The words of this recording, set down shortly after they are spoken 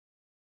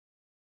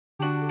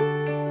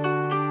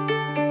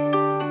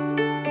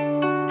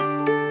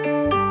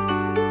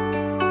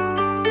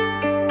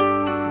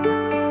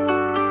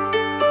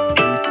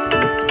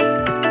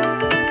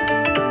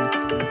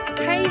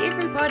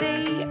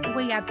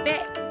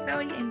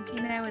Zoe and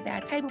Jenna with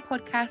our table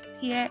podcast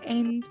here,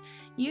 and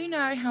you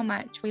know how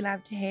much we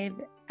love to have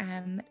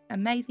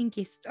amazing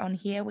guests on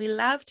here. We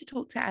love to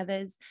talk to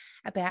others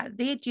about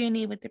their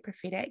journey with the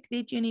prophetic,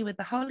 their journey with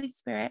the Holy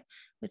Spirit,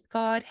 with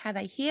God, how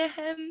they hear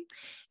Him.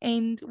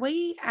 And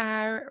we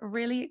are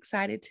really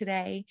excited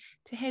today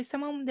to have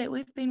someone that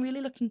we've been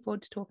really looking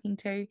forward to talking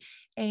to.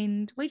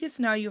 And we just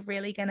know you're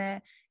really going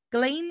to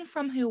glean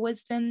from her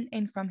wisdom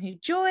and from her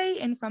joy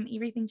and from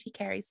everything she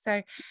carries.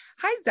 So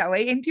hi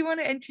Zoe, and do you want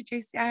to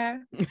introduce our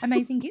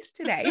amazing guest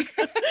today?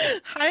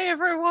 Hi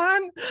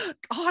everyone.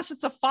 Gosh,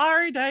 it's a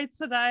fiery day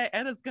today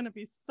and it's going to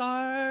be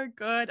so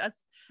good. It's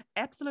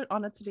absolute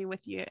honor to be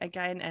with you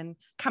again and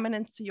coming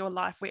into your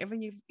life wherever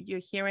you're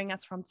hearing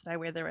us from today,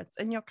 whether it's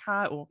in your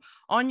car or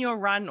on your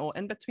run or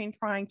in between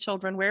crying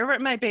children, wherever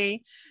it may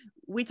be.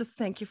 We just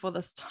thank you for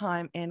this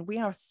time and we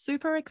are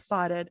super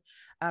excited.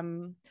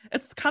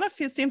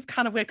 It seems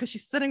kind of weird because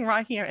she's sitting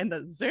right here in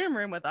the Zoom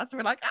room with us.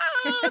 We're like,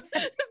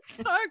 it's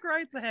so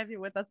great to have you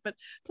with us. But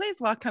please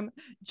welcome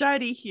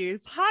Jodie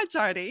Hughes. Hi,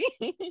 Jodie.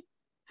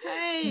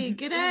 Hey,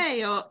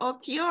 g'day, or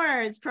kia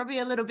ora is probably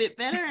a little bit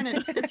better, and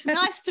it's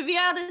nice to be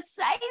able to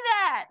say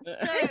that.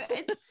 So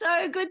it's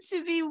so good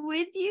to be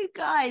with you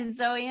guys,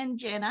 Zoe and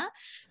Jenna,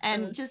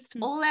 and just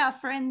all our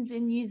friends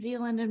in New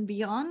Zealand and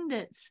beyond.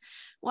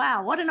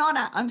 Wow, what an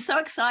honor. I'm so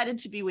excited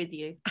to be with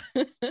you.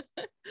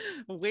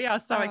 We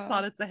are so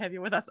excited to have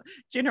you with us.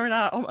 Jenna and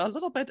I are a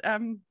little bit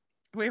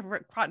we're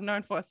quite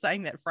known for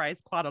saying that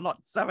phrase quite a lot,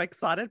 so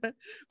excited, but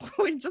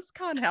we just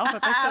can't help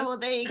it. Well,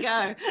 there you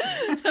go.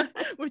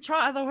 We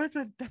try otherwise,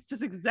 but that's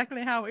just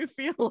exactly how we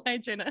feel, hey,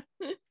 Jenna?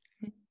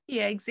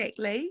 Yeah,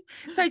 exactly.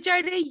 So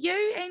Jodie,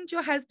 you and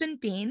your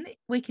husband Ben,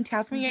 we can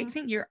tell from your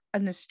accent you're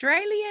an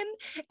Australian,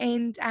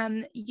 and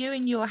you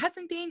and your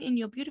husband Ben and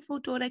your beautiful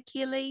daughter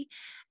Kelly,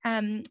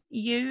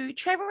 you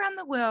travel around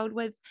the world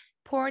with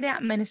Pour It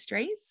Out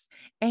Ministries,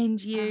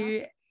 and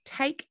you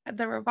take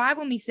the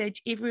revival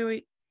message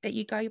everywhere that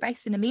you go. You're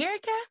based in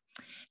America,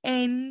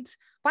 and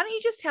why don't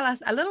you just tell us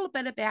a little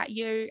bit about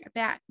you,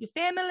 about your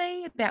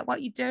family, about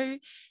what you do.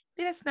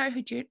 Let us know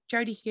who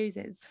Jodie Hughes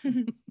is.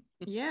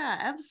 Yeah,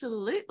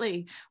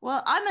 absolutely.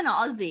 Well, I'm an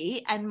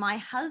Aussie and my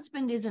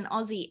husband is an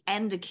Aussie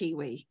and a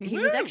Kiwi. He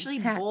was actually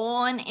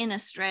born in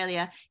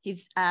Australia.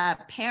 His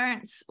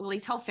parents, well,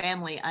 his whole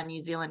family are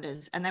New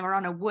Zealanders, and they were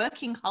on a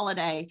working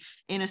holiday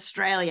in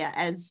Australia,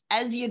 as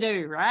you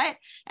do, right?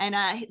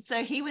 And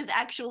so he was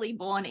actually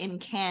born in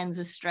Cairns,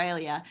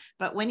 Australia.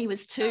 But when he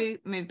was 2,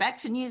 moved back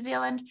to New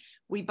Zealand.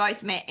 We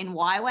both met in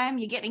YWAM.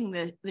 You're getting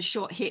the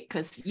short hit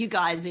because you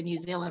guys in New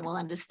Zealand will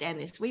understand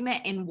this. We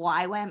met in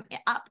YWAM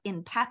up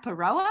in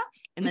Paparoa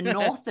in the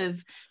north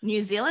of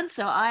New Zealand.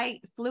 So I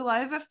flew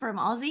over from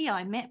Aussie.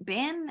 I met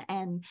Ben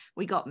and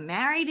we got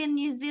married in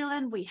New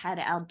Zealand. We had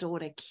our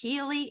daughter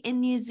Keely in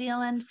New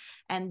Zealand.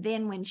 And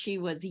then when she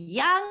was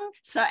young,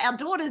 so our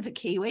daughter's a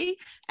Kiwi.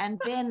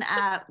 And then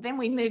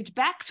we moved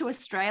back to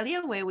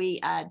Australia where we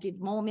did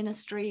more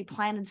ministry,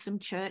 planted some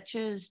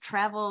churches,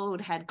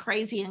 traveled, had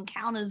crazy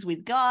encounters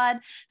with God.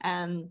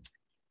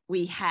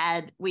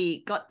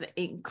 We got the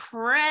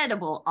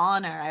incredible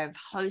honor of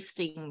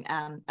hosting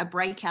a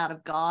breakout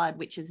of God,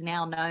 which is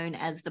now known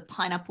as the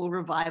Pineapple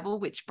Revival,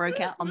 which broke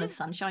out on the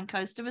Sunshine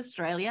Coast of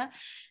Australia.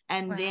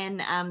 And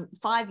then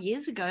 5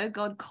 years ago,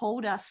 God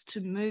called us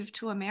to move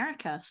to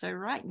America. So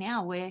right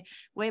now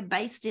we're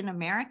based in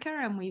America,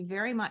 and we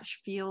very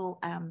much feel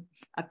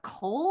a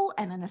call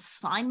and an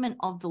assignment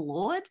of the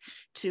Lord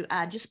to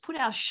just put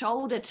our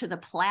shoulder to the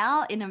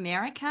plow in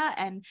America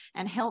and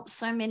help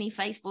so many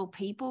faithful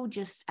people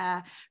just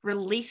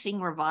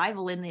releasing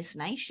revival in this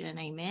nation.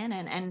 Amen.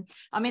 And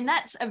I mean,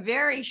 that's a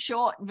very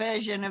short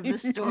version of the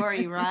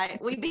story,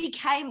 right? We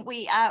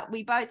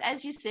both,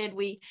 as you said,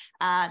 we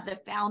are the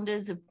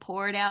founders of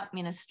Pour It Out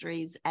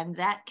Ministries. And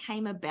that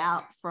came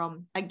about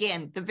from,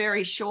 again, the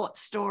very short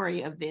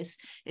story of this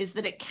is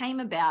that it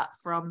came about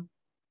from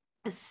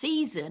a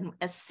season,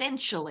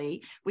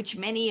 essentially, which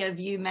many of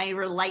you may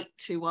relate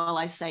to while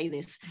I say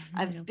this,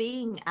 of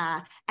being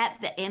at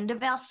the end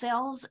of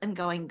ourselves and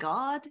going,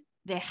 God,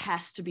 there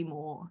has to be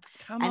more.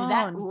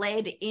 That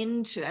led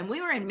into, and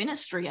we were in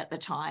ministry at the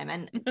time,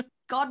 and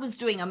God was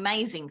doing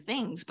amazing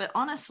things. But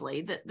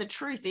honestly, the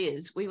truth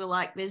is we were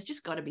like, there's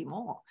just got to be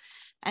more.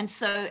 And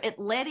so it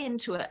led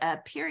into a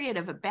period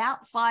of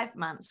about 5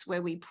 months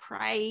where we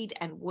prayed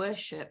and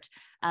worshiped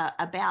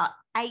about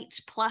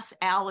 8+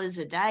 hours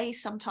a day,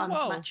 sometimes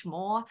much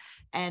more.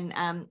 And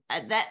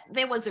that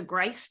there was a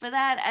grace for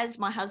that. As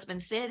my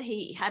husband said,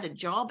 he had a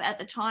job at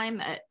the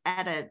time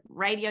at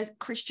a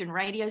Christian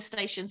radio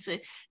station. So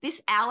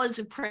this hours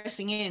of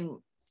pressing in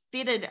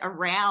fitted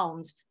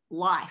around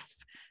life.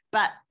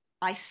 But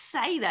I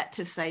say that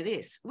to say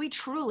this, we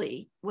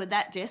truly were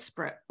that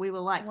desperate. We were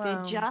like,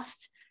 there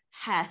just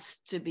has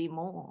to be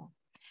more.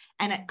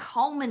 And it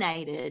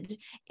culminated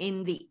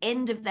in the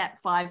end of that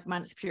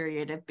 5-month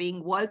period of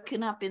being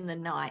woken up in the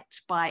night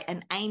by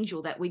an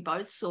angel that we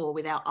both saw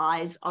with our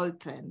eyes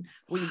open.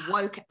 We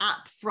woke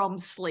up from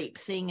sleep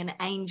seeing an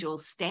angel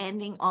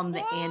standing on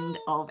the end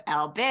of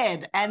our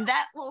bed. And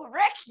that will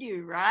wreck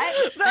you,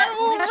 right? That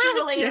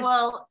literally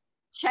will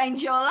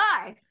change your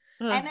life.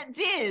 And it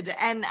did.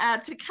 And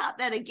to cut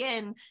that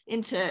again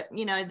into,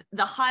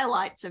 the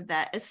highlights of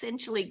that,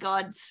 essentially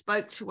God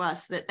spoke to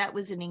us that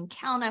was an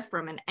encounter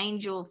from an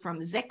angel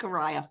from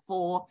Zechariah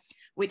 4,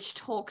 which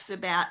talks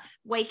about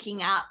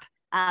waking up,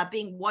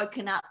 being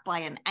woken up by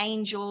an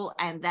angel.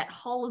 And that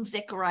whole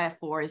Zechariah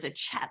 4 is a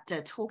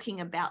chapter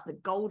talking about the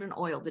golden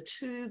oil, the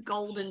two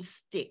golden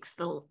sticks,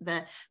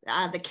 the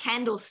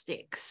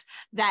candlesticks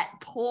that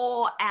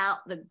pour out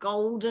the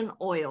golden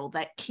oil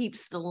that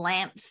keeps the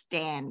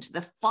lampstand,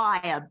 the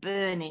fire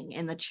burning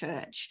in the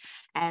church.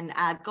 And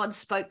God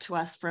spoke to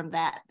us from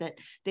that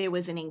there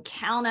was an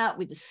encounter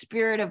with the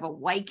spirit of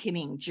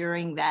awakening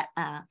during that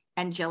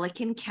angelic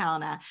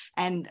encounter.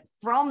 And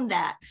from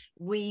that,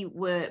 we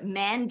were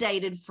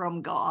mandated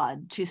from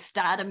God to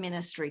start a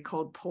ministry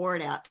called Pour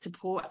It Out, to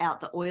pour out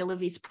the oil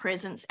of his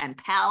presence and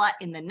power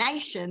in the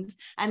nations.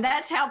 And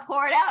that's how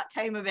Pour It Out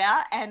came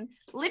about. And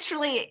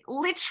literally,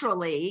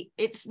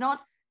 it's not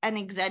an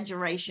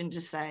exaggeration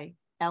to say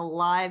our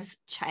lives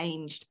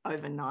changed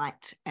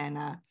overnight.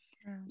 And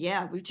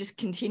we've just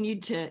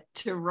continued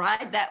to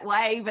ride that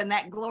wave and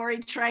that glory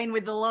train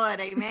with the Lord.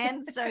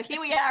 Amen. So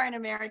here we are in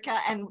America,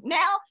 and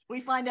now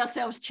we find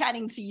ourselves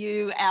chatting to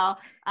you, our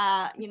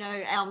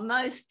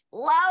most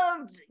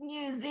loved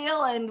New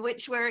Zealand,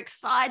 which we're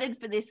excited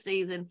for this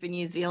season for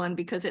New Zealand,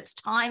 because it's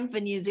time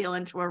for New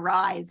Zealand to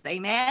arise.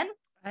 Amen.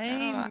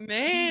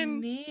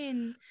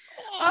 Amen.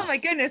 Oh my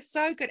goodness,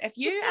 so good. If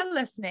you are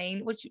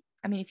listening, which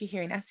if you're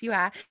hearing us, you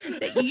are,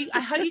 I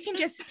hope you can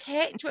just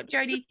catch what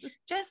Jodie,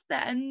 just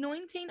the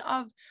anointing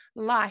of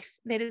life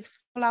that is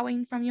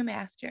flowing from your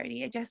mouth,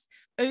 Jodie. It just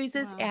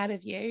oozes out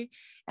of you.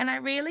 And I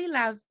really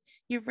love,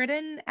 you've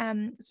written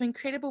some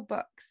incredible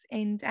books,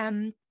 and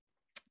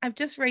I'm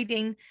just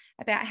reading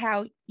about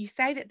how you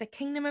say that the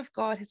kingdom of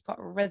God has got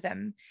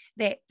rhythm,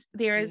 that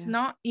there is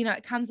not,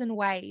 it comes in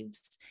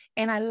waves.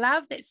 And I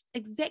love that's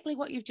exactly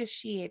what you've just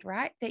shared,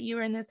 right? That you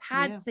were in this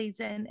hard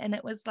season, and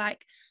it was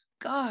like,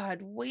 God,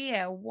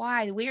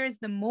 why, where is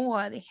the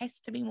more? There has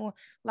to be more.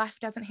 Life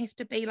doesn't have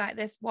to be like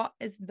this. What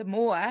is the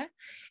more?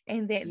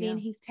 And that then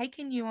he's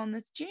taken you on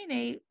this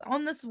journey,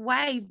 on this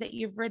wave that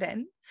you've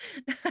ridden.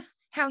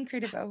 How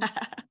incredible.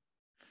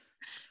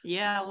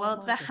 Yeah,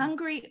 well, the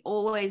hungry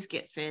always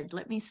get fed.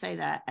 Let me say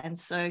that. And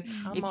so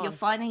if you're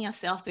finding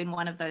yourself in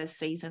one of those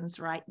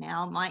seasons right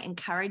now, my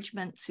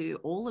encouragement to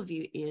all of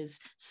you is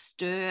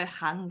stir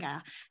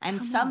hunger.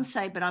 And some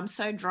say, but I'm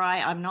so dry,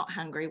 I'm not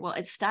hungry. Well,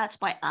 it starts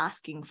by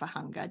asking for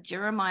hunger.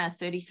 Jeremiah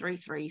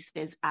 33:3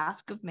 says,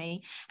 ask of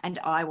me and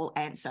I will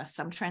answer.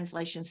 Some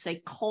translations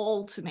say,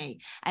 call to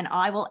me and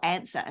I will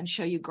answer and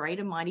show you great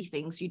and mighty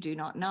things you do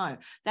not know.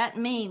 That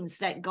means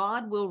that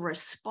God will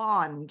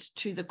respond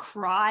to the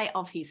cry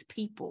of his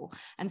people.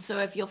 And so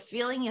if you're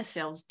feeling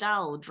yourselves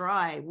dull,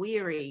 dry,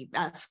 weary,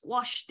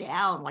 squashed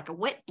down, like a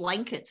wet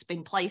blanket's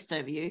been placed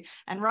over you,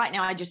 and right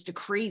now I just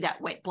decree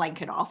that wet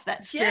blanket off,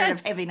 that spirit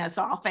of heaviness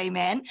off,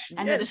 amen,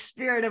 and that a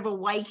spirit of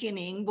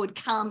awakening would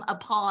come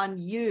upon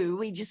you.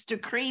 We just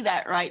decree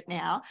that right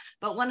now.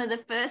 But one of the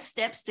first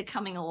steps to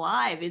coming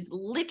alive is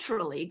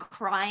literally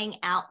crying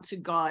out to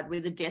God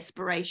with a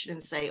desperation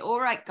and say,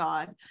 all right,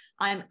 God,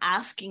 I'm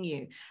asking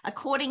you,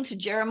 according to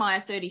Jeremiah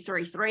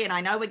 33:3, and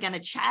I know we're going to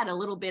chat a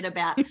little bit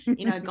about,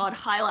 God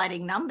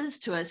highlighting numbers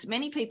to us.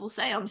 Many people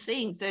say, I'm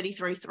seeing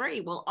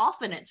 33:3. Well,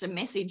 often it's a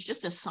message,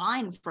 just a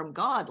sign from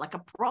God, like a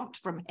prompt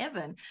from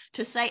heaven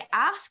to say,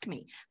 ask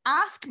me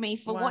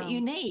for what you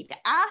need.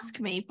 Ask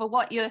me for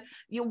what you're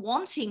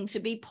wanting to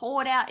be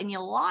poured out in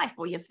your life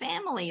or your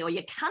family or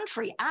your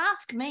country.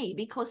 Ask me,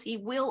 because he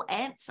will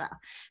answer.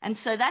 And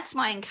so that's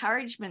my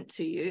encouragement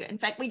to you. In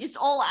fact, we just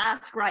all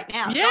ask right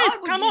now. Yes,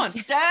 God, come on.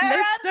 Stir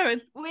us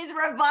with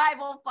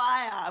revival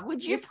fire.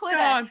 Would you put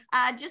a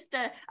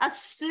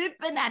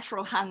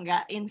supernatural hunger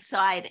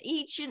inside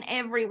each and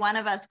every one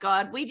of us,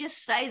 God? We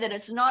just say that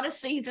it's not a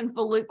season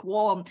for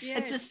lukewarm.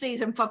 It's a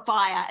season for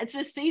fire. It's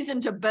a season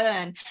to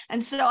burn.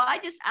 And so I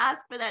just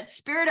ask for that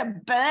spirit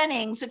of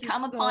burning to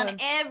come upon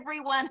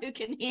everyone who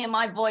can hear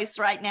my voice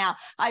right now.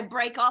 I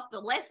break off the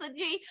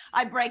lethargy.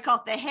 I break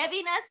off the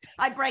heaviness.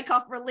 I break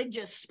off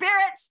religious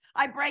spirits.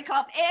 I break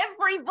off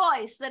every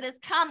voice that has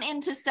come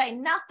in to say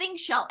nothing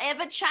shall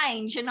ever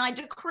change. And I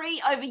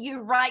decree over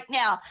you right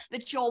now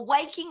that you're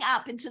waking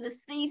up into the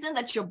season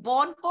that you're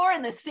born for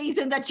and the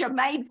season that you're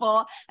made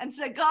for. And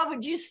so, God,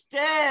 would you stir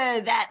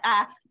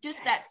that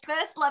just that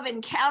first love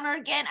encounter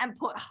again and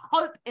put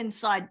hope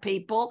inside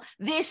people?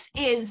 This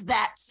is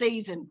that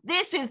season.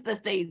 This is the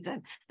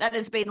season that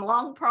has been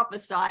long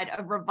prophesied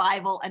of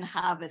revival and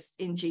harvest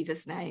in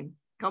Jesus' name.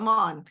 Come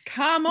on.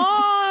 Come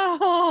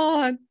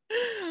on.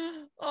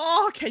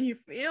 Oh, can you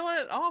feel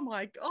it? Oh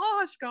my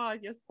gosh, God,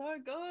 you're so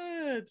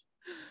good.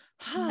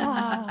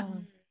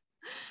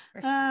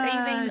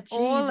 Receiving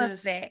all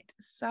of that.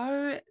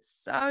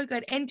 So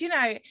good. And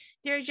there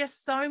are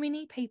just so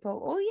many people.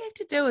 All you have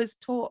to do is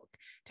talk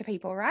to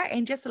people, right?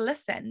 And just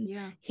listen,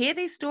 hear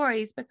their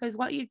stories, because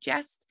what you've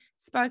just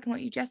spoken,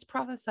 what you just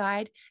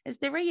prophesied is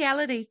the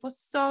reality for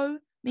so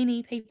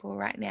many people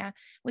right now.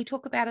 We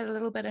talk about it a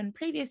little bit in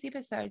previous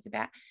episodes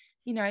about,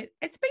 you know,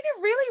 it's been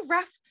a really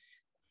rough,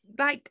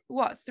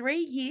 3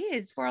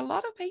 years for a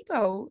lot of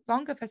people,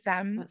 longer for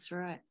some. That's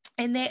right.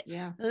 And that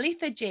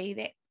lethargy,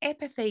 that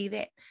apathy,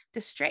 that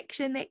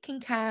distraction that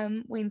can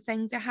come when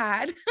things are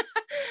hard.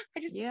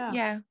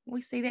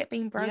 We see that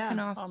being broken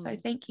off. So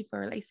thank you for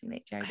releasing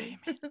that, Jodie.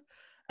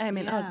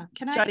 Amen. Yeah. Oh,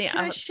 Can Jodie,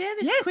 I share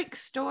this quick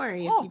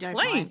story if you don't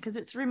mind? Because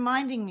it's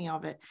reminding me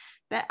of it.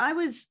 That I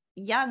was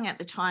young at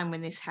the time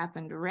when this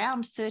happened,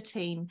 around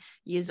 13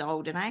 years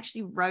old, and I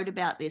actually wrote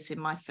about this in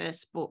my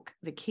first book,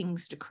 The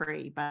King's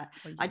Decree. But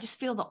I just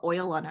feel the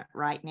oil on it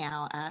right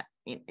now.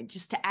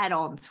 Just to add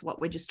on to what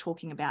we're just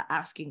talking about,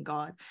 asking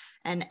God.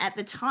 And at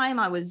the time,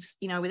 I was,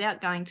 without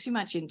going too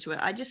much into it,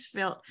 I just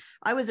felt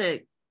I was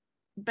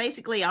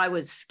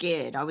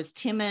scared. I was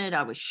timid.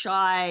 I was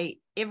shy.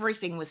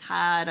 Everything was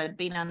hard. I'd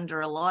been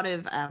under a lot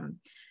of,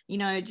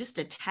 just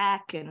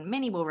attack. And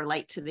many will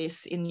relate to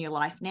this in your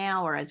life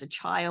now or as a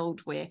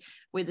child where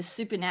the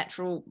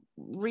supernatural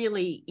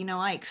really,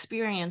 I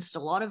experienced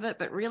a lot of it,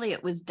 but really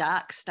it was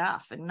dark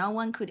stuff. And no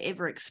one could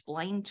ever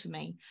explain to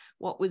me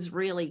what was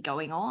really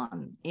going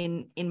on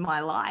in my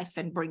life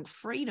and bring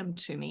freedom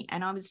to me.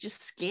 And I was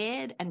just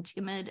scared and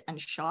timid and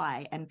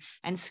shy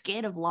and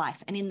scared of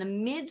life. And in the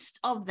midst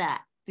of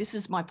that, this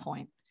is my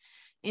point.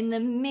 In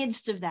the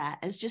midst of that,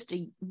 as just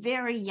a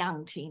very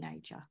young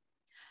teenager,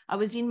 I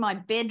was in my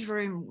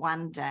bedroom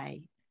one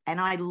day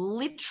and I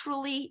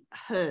literally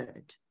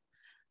heard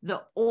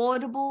the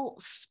audible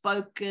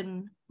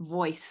spoken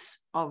voice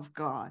of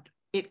God.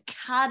 It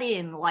cut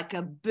in like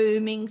a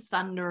booming,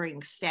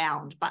 thundering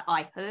sound, but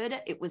I heard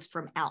it. It was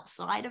from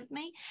outside of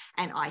me,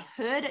 and I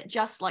heard it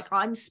just like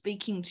I'm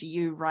speaking to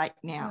you right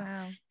now.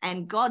 Wow.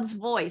 And God's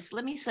voice,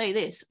 let me say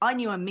this, I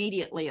knew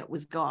immediately it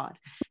was God.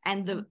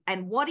 And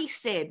what he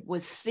said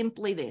was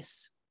simply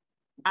this: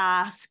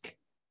 ask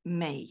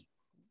me.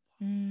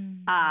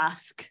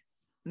 Ask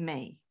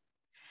me.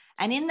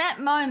 And in that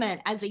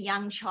moment, as a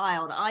young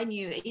child, I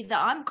knew either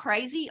I'm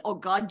crazy or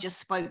God just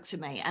spoke to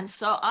me. And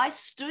so I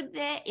stood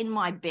there in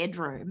my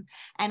bedroom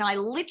and I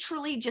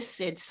literally just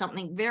said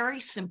something very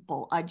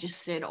simple. I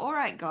just said, all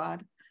right,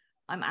 God,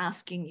 I'm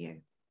asking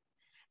you.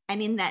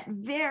 And in that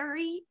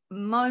very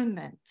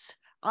moment,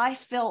 I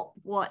felt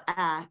what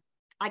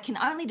I can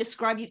only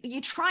describe. You're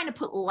trying to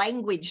put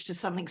language to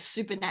something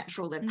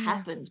supernatural that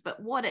happens,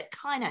 but what it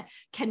kind of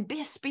can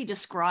best be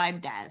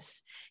described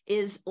as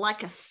is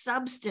like a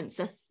substance,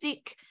 a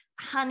thick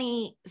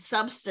honey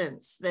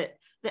substance that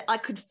I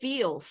could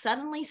feel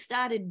suddenly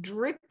started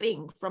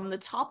dripping from the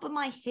top of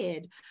my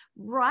head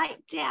right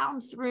down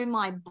through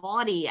my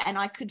body. And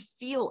I could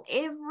feel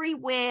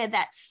everywhere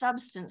that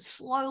substance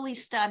slowly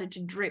started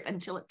to drip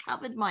until it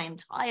covered my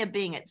entire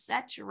being. It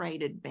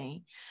saturated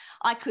me.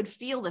 I could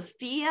feel the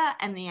fear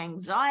and the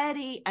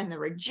anxiety and the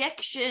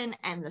rejection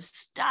and the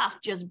stuff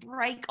just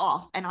break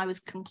off. And I was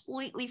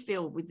completely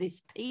filled with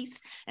this peace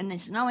and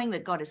this knowing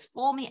that God is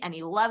for me and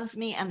he loves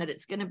me and that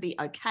it's going to be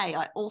okay.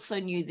 I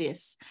also knew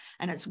this,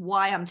 and it's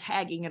why I'm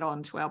tagging it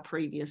on to our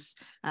previous,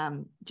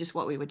 just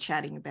what we were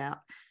chatting about.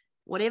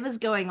 Whatever's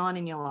going on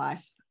in your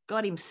life,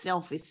 God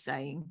himself is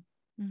saying,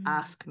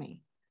 ask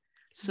me.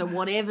 So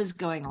whatever's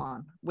going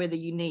on, whether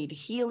you need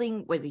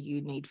healing, whether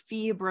you need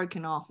fear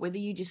broken off, whether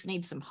you just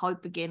need some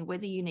hope again,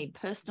 whether you need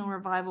personal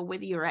revival,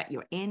 whether you're at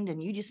your end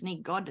and you just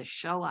need God to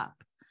show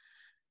up,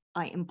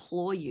 I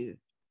implore you,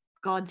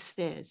 God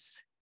says,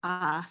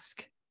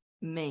 ask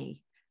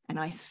me. And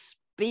I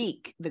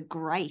speak the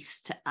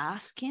grace to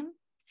ask him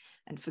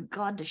and for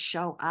God to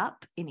show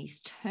up in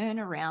his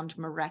turnaround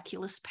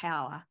miraculous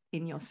power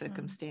in your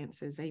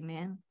circumstances.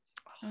 Amen.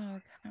 Oh,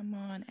 come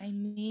on.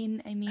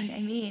 Amen. Amen.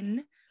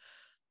 Amen.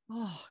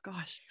 Oh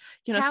gosh,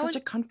 such a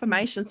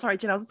confirmation. Sorry,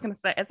 Jen, I was just going to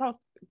say, as I was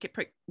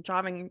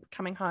driving,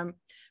 coming home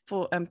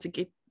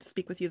to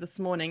speak with you this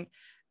morning,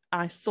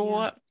 I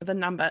saw the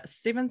number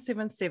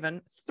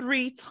 777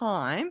 3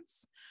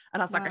 times,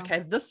 and I was like, okay,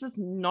 this is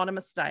not a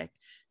mistake.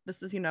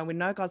 This is, we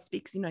know God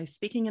speaks, he's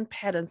speaking in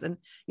patterns, and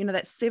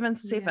that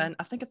 7-7,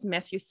 I think it's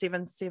Matthew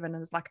 7-7,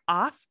 and it's like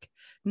ask,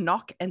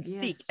 knock, and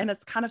seek, and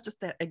it's kind of just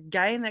that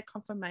again, that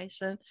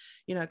confirmation,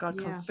 God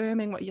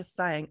confirming what you're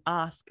saying: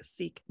 ask,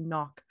 seek,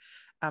 knock.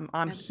 I'm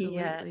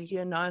Absolutely.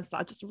 Here, so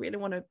I just really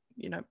want to,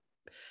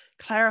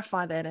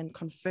 clarify that and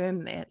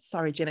confirm that.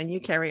 Sorry, Jenna,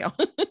 you carry on.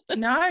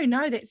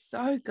 No, that's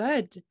so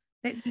good.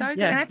 That's so good.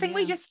 And I think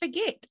we just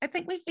forget. I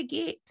think we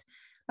forget,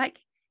 like,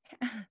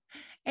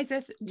 as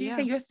if, you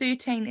say you're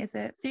 13, as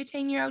a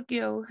 13-year-old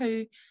girl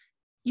who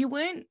you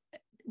weren't,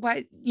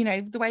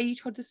 the way you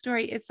told the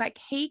story, it's like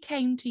he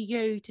came to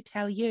you to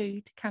tell you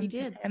to come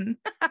to him.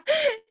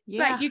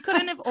 Like you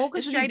couldn't have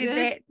orchestrated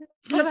that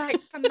to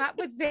come up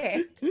with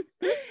that.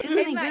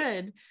 Isn't he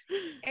good?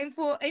 And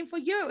for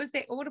you, it was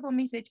that audible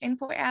message. And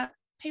for our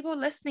people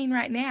listening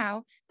right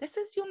now, this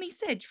is your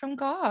message from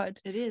God.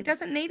 It is. It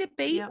doesn't need to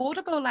be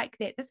audible like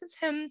that. This is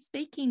him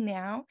speaking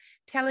now,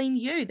 telling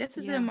you this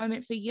is a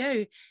moment for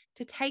you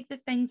to take the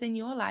things in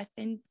your life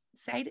and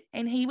say,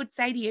 and he would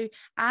say to you,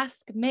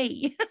 ask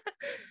me.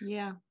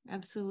 Yeah,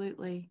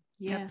 absolutely.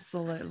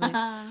 Absolutely.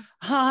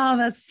 Oh,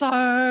 that's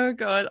so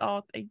good.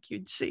 Oh, thank you,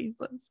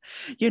 Jesus.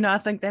 I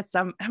think that's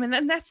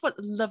and that's what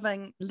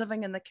living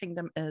in the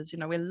kingdom is.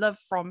 We live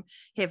from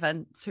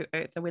heaven to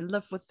earth, and we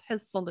live with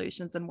his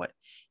solutions and what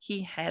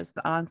he has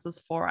the answers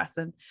for us.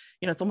 And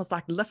it's almost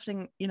like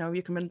lifting,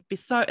 you can be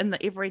so in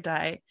the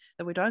everyday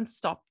that we don't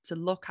stop to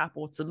look up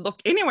or to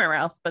look anywhere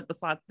else but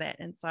besides that.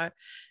 And so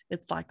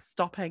it's like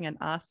stopping and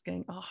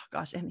asking, oh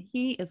gosh, and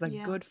he is a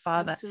good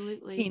father.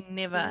 Absolutely.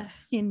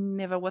 He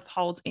never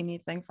withholds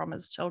anything from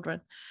his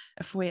children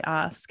if we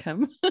ask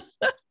him.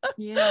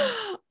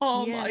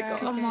 Oh my gosh.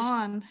 Come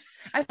on.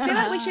 I feel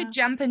like we should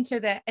jump into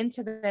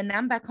the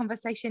number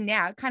conversation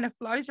now. It kind of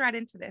flows right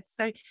into this.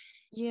 So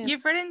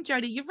you've written,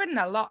 Jodie, you've written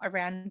a lot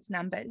around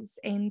numbers,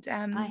 and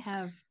I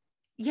have.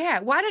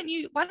 Yeah, why don't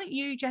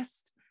you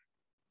just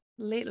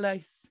let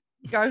loose?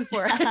 Go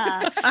for it.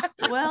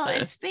 Well,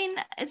 it's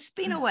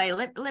been a way.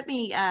 Let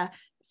me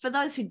for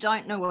those who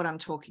don't know what I'm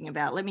talking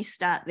about, let me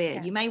start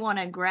there. You may want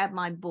to grab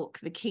my book,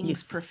 The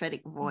King's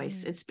Prophetic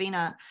Voice. It's been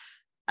a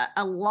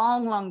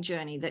long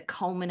journey that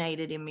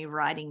culminated in me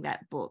writing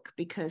that book,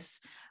 because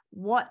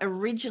what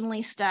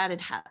originally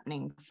started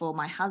happening for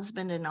my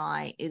husband and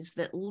I is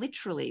that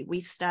literally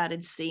we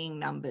started seeing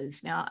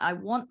numbers. Now, I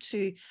want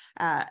to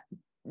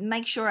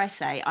make sure I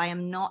say I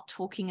am not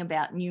talking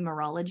about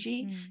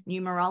numerology.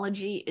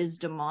 Numerology is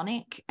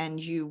demonic, and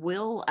you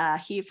will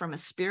hear from a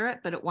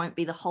spirit, but it won't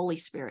be the Holy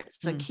Spirit.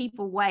 So keep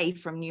away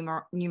from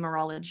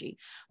numerology.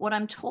 What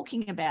I'm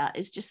talking about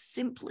is just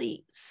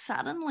simply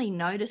suddenly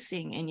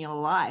noticing in your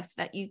life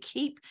that you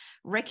keep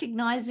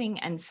recognizing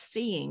and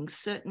seeing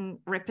certain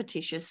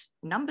repetitious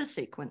number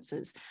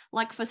sequences.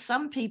 Like for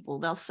some people,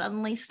 they'll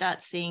suddenly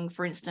start seeing,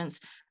 for instance,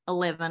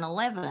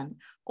 1111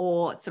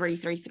 or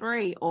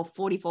 333 or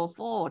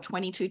 444,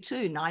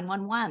 222,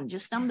 911,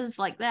 just numbers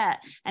like that.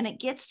 And it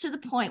gets to the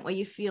point where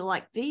you feel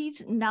like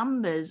these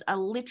numbers are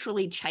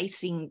literally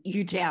chasing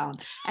you down.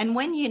 And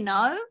when you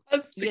know,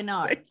 you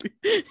know.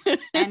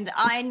 And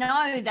I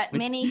know that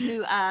many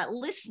who are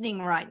listening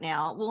right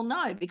now will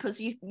know, because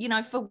you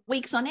know, for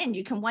weeks on end,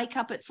 you can wake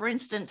up at, for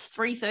instance,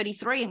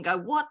 3:33 and go,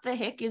 what the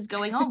heck is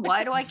going on?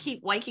 Why do I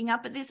keep waking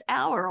up at this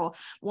hour? Or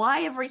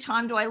why every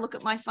time do I look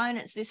at my phone,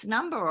 it's this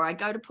number? Or I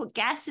go to put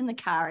gas in the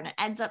car and it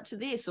adds up to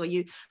this. Or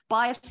you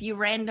buy a few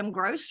random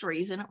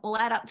groceries and it will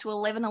add up to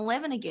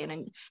 1111 again.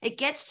 And it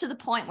gets to the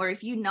point where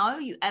if you know,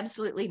 you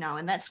absolutely know.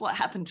 And that's what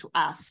happened to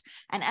us.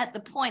 And at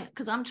the point,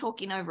 because I'm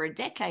talking over a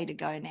decade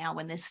ago now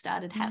when this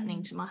started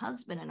happening to my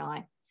husband and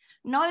I,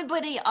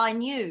 nobody I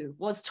knew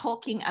was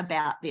talking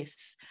about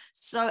this.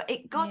 So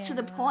it got to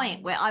the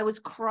point where I was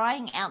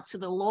crying out to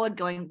the Lord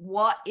going,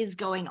 what is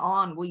going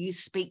on? Will you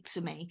speak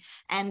to me?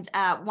 And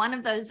one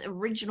of those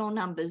original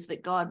numbers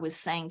that God was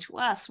saying to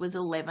us was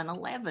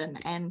 1111.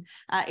 And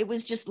it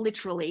was just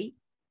literally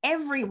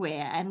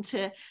everywhere. And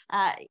to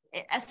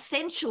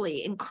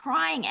essentially, in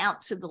crying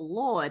out to the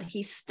Lord,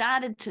 he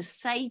started to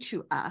say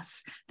to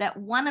us that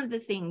one of the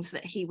things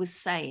that he was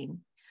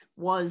saying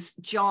was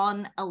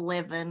John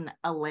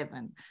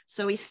 11:11.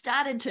 So he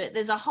started to,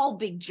 there's a whole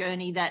big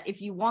journey that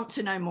if you want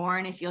to know more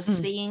and if you're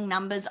seeing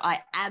numbers, I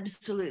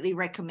absolutely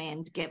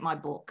recommend get my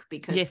book,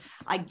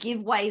 because I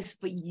give ways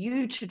for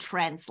you to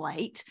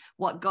translate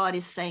what God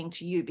is saying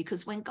to you,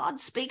 because when God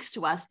speaks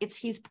to us, it's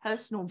his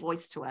personal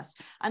voice to us.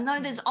 I know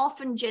there's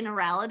often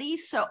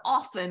generalities, so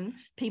often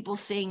people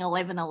seeing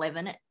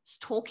 11:11, it's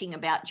talking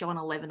about John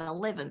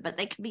 11:11, but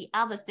there can be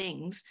other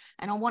things.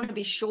 And I want to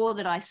be sure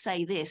that I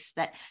say this,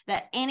 that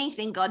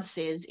anything God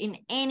says in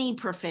any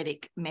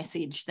prophetic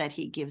message that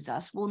he gives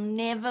us will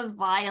never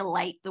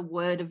violate the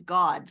word of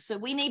God. So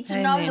we need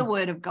to know the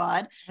word of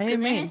God,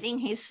 because anything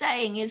he's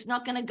saying is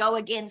not going to go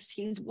against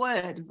his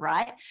word,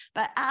 right?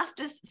 But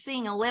after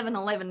seeing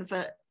 11:11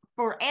 for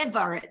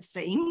forever, it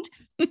seemed,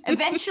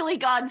 eventually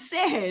God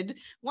said,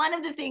 one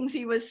of the things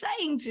he was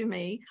saying to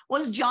me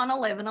was John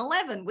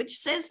 11:11, which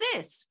says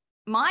this: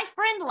 my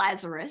friend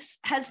Lazarus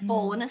has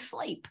fallen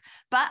asleep,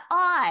 but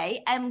I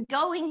am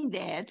going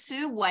there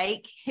to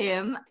wake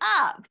him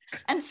up.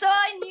 And so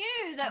I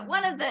knew that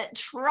one of the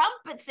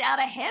trumpets out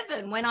of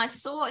heaven, when I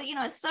saw, you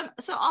know, so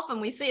often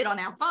we see it on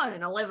our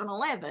phone,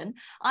 11:11,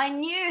 I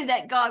knew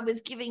that God was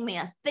giving me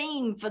a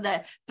theme for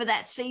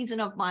that season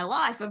of my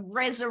life of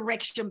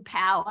resurrection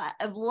power,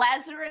 of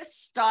Lazarus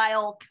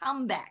style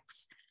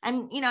comebacks.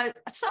 And, you know,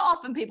 so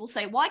often people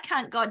say, why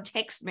can't God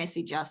text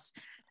message us?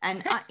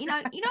 And you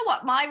know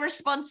what my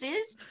response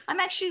is?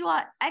 I'm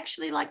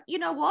actually like, you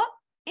know what?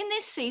 In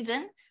this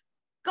season,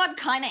 God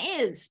kind of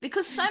is,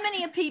 because so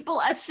many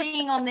people are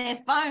seeing on their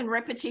phone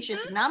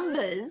repetitious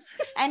numbers.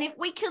 And if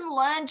we can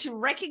learn to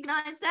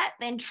recognize that,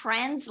 then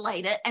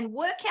translate it and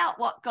work out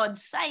what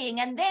God's saying.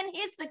 And then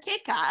here's the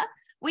kicker: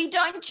 we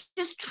don't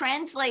just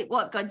translate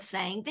what God's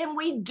saying, then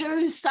we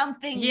do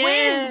something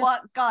with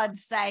what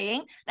God's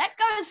saying. That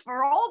goes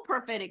for all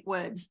prophetic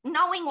words.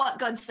 Knowing what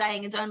God's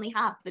saying is only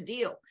half the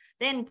deal.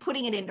 Then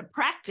putting it into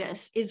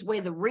practice is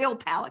where the real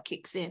power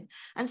kicks in.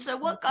 And so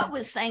what God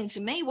was saying to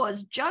me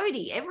was,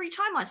 Jodie, every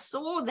time I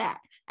saw that,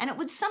 and it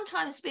would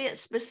sometimes be at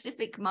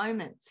specific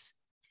moments,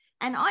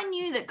 and I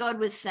knew that God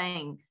was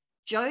saying,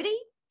 Jodie,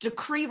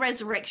 decree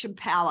resurrection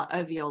power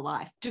over your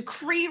life.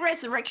 Decree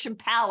resurrection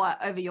power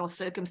over your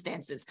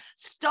circumstances.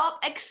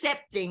 Stop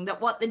accepting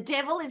that what the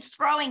devil is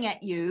throwing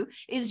at you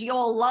is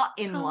your lot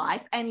in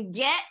life, and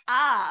get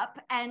up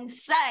and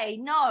say,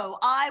 no,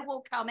 I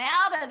will come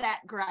out of that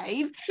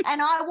grave and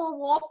I will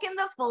walk in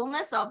the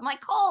fullness of my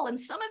call. And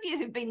some of you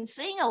who've been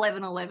seeing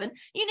 11:11,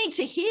 you need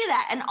to hear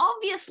that. And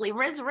obviously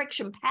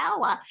resurrection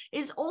power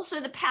is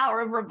also the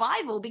power of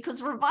revival,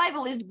 because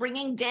revival is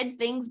bringing dead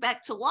things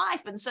back to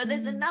life. And so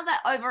there's another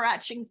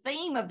overarching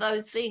theme of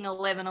those seeing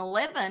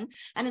 11:11,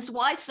 and it's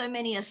why so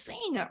many are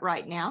seeing it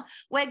right now,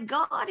 where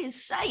God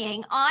is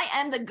saying, I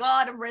am the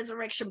God of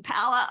resurrection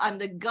power. I'm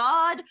the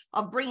God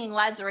of bringing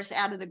Lazarus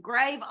out of the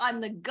grave.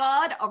 I'm the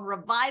God of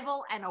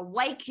revival and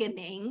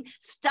awakening.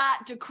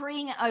 Start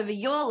decreeing it over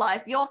your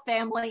life, your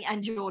family,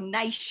 and your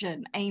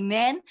nation.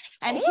 Amen.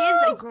 And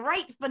here's a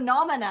great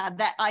phenomena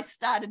that I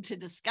started to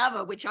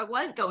discover, which I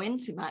won't go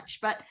into much,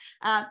 but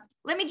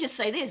let me just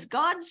say this.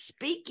 God's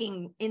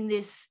speaking in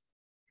this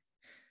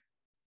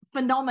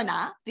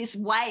phenomena, this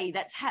way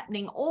that's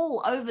happening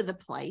all over the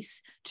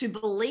place to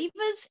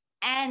believers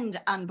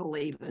and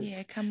unbelievers.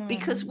 Yeah, come on.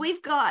 Because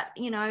we've got,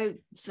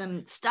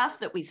 some stuff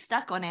that we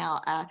stuck on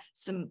our,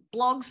 some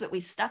blogs that we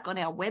stuck on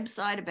our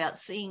website about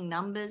seeing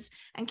numbers.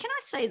 And can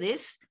I say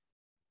this?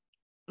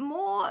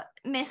 More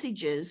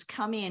messages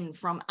come in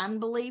from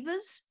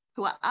unbelievers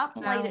who are up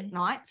late at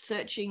night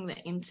searching the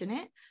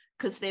internet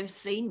because they've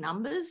seen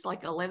numbers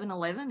like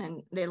 11:11,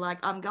 and they're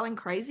like, I'm going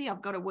crazy.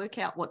 I've got to work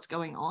out what's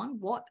going on.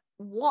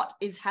 What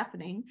is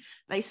happening?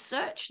 They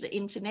search the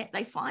internet,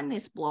 they find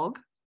this blog,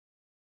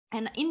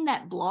 and in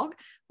that blog,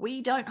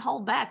 we don't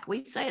hold back.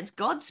 We say it's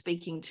God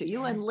speaking to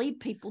you, and lead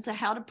people to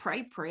how to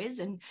pray prayers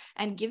and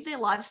give their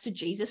lives to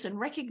Jesus, and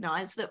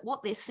recognize that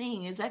what they're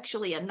seeing is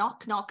actually a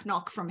knock, knock,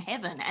 knock from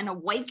heaven, an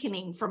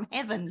awakening from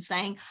heaven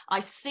saying, I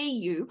see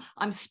you,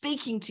 I'm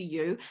speaking to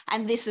you,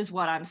 and this is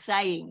what I'm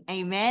saying.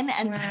 Amen.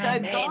 And so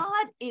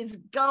God is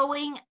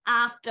going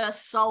after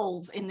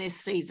souls in this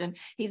season.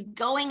 He's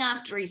going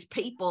after his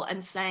people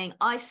and saying,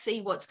 I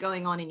see what's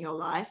going on in your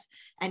life,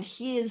 and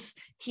here's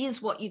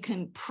what you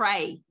can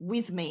pray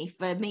with me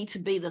for me to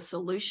be the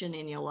solution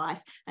in your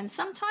life. And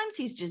sometimes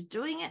he's just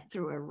doing it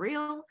through a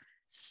real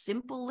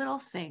simple little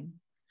thing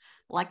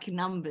like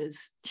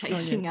numbers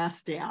chasing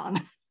us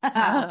down.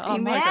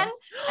 Amen.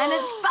 And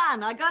it's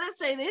fun. I got to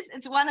say this,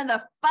 it's one of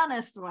the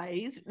funnest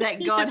ways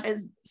that God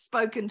has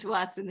spoken to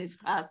us in this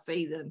past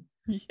season.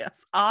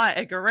 Yes, I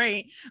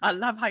agree. I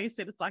love how you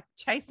said it's like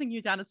chasing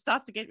you down. It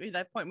starts to get to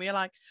that point where you're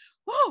like,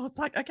 whoa, it's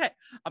like, okay,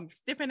 I'm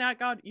stepping out,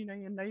 God, you're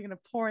going to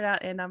pour it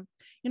out. And,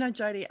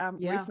 Jodie,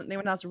 recently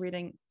when I was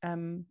reading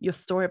your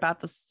story about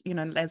this,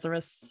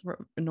 Lazarus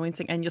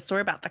anointing, and your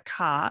story about the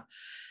car,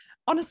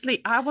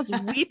 honestly, I was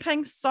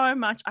weeping so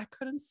much. I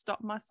couldn't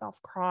stop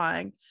myself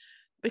crying.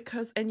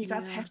 Because, and you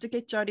guys have to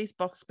get Jodie's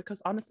books,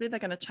 because honestly, they're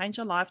going to change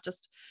your life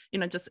just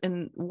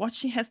in what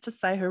she has to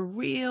say, her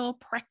real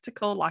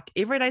practical, like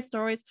everyday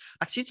stories.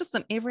 Like she's just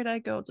an everyday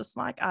girl, just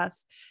like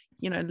us,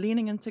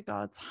 leaning into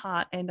God's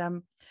heart.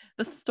 And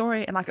this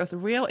story, and like with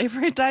real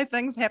everyday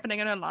things happening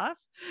in her life,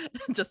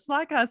 just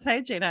like us.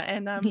 Hey, Gina.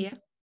 And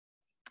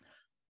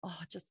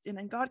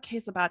God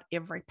cares about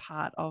every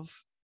part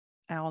of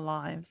our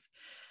lives.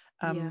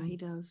 He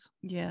does.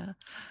 Yeah,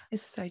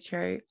 it's so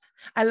true.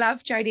 I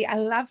love, Jodie, I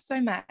love so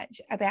much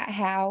about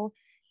how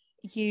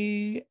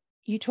you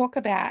talk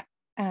about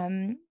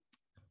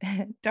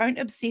don't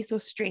obsess or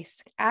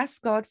stress.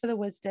 Ask God for the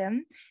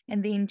wisdom,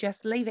 and then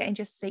just leave it and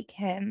just seek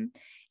him.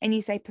 And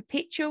you say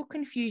perpetual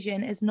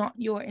confusion is not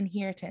your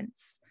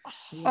inheritance.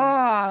 Come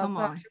gosh, on.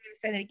 I'm going to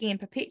say that again.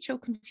 Perpetual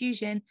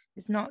confusion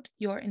is not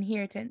your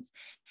inheritance.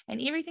 And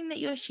everything that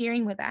you're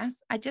sharing with us,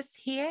 I just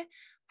hear,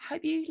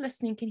 hope you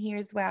listening can hear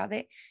as well,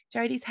 that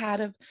Jodie's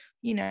heart of,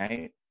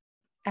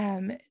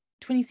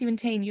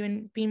 2017, you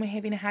and Ben were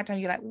having a hard time.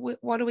 You're like,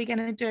 what are we going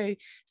to do?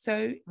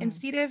 So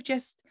instead of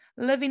just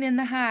living in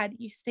the hard,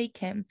 you seek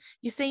him.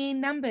 You're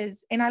seeing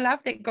numbers. And I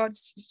love that God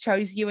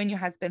chose you and your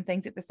husband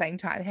things at the same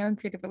time. How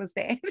incredible is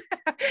that?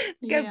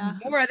 Give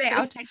more of that.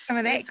 I'll take some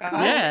of that,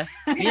 God.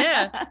 Cool.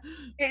 Yeah.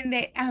 And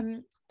that,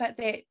 but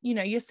that,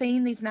 you're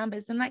seeing these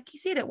numbers. And like you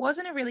said, it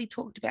wasn't a really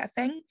talked about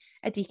thing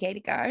a decade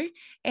ago.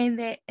 And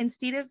that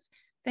instead of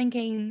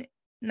thinking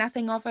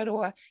nothing of it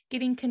or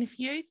getting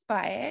confused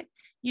by it,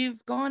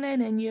 you've gone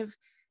in and you've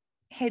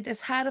had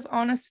this heart of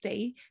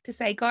honesty to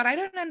say, God, I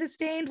don't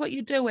understand what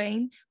you're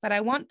doing, but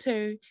I want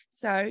to.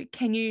 So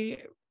can you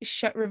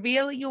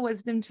reveal your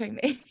wisdom to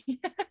me?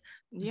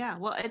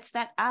 Well, it's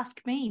that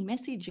ask me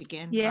message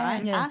again,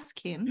 right? Yeah.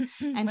 Ask him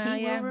and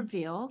he will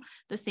reveal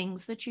the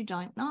things that you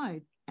don't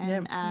know.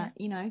 And,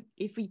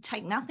 if we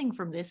take nothing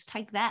from this,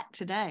 take that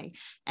today.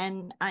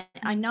 And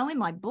I know in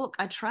my book,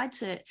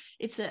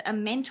 it's a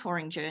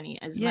mentoring journey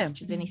as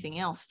much as anything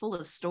else, full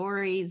of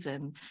stories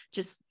and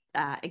just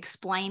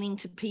explaining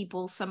to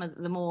people some of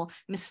the more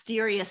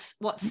mysterious,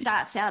 what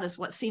starts out as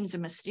what seems a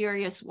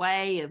mysterious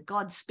way of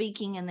God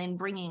speaking, and then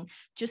bringing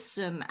just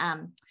some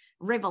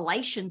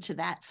revelation to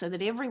that so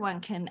that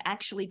everyone can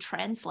actually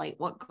translate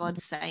what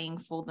God's saying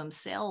for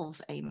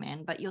themselves.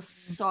 Amen. But you're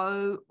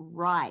so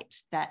right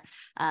that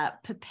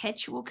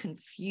perpetual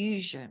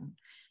confusion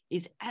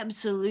is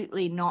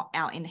absolutely not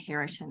our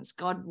inheritance.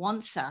 God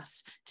wants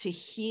us to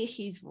hear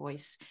his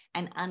voice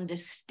and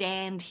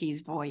understand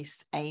his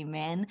voice,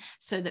 amen,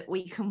 so that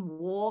we can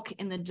walk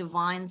in the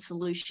divine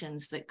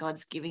solutions that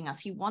God's giving us.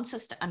 He wants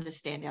us to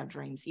understand our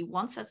dreams. He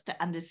wants us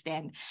to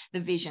understand the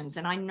visions.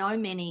 And I know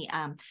many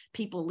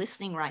people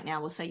listening right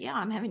now will say, yeah,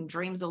 I'm having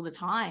dreams all the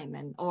time,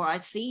 or I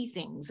see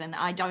things and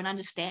I don't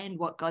understand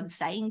what God's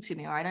saying to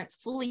me, or I don't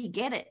fully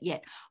get it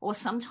yet. Or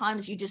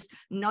sometimes you just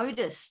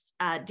notice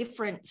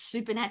different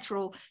supernatural,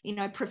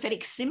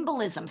 prophetic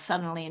symbolism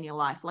suddenly in your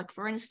life. Like,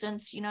 for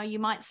instance, you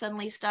might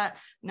suddenly start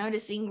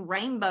noticing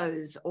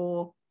rainbows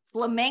or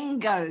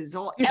flamingos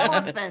or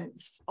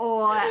elephants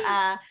or,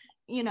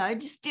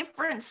 just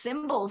different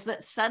symbols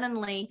that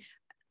suddenly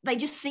they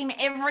just seem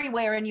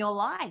everywhere in your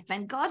life.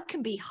 And God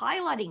can be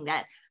highlighting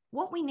that.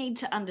 What we need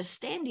to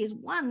understand is,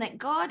 one, that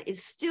God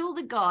is still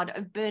the God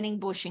of burning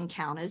bush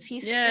encounters.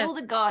 He's still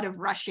the God of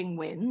rushing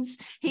winds.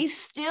 He's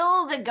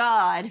still the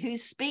God who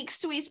speaks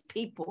to his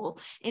people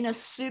in a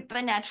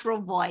supernatural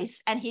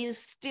voice. And he is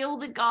still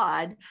the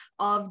God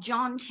of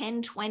John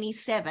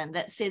 10:27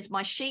 that says,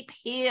 my sheep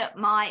hear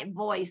my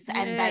voice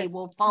and they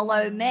will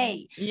follow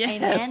me.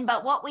 Amen.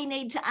 But what we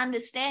need to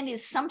understand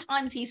is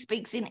sometimes he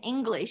speaks in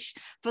English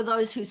for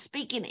those who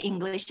speak in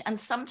English, and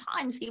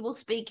sometimes he will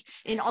speak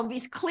in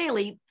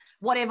clearly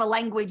whatever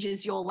language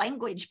is your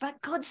language,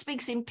 but God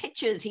speaks in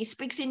pictures. He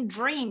speaks in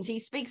dreams. He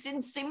speaks in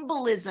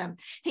symbolism.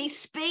 He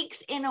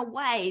speaks in a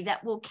way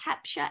that will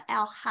capture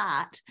our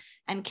heart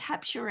and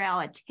capture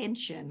our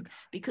attention,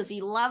 because he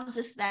loves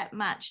us that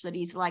much that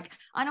he's like,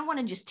 I don't want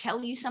to just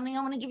tell you something.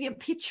 I want to give you a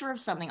picture of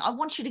something. I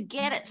want you to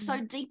get it so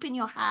deep in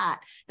your heart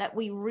that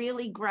we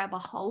really grab a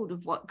hold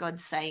of what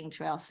God's saying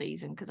to our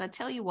season. Because I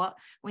tell you what,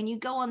 when you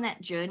go on that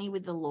journey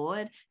with the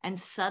Lord and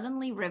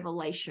suddenly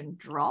revelation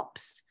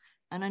drops,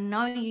 and I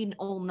know you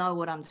all know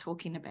what I'm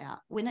talking about,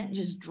 when it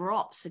just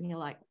drops and you're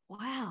like,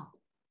 wow,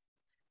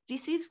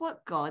 this is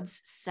what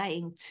God's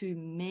saying to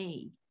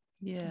me.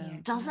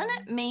 Doesn't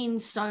it mean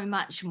so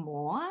much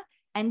more?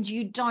 And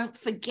you don't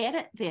forget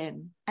it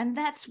then. And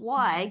that's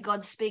why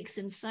God speaks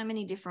in so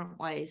many different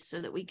ways, so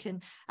that we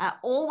can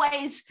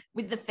always,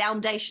 with the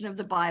foundation of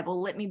the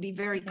Bible, let me be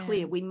very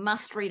clear, we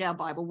must read our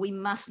Bible. We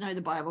must know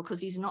the Bible,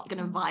 because he's not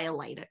going to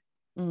violate it.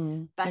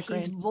 But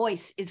his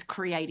voice is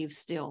creative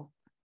still.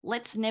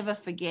 Let's never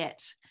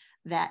forget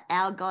that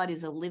our God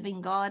is a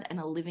living God, and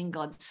a living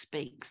God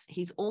speaks.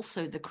 He's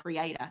also the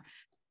creator.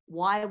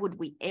 Why would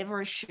we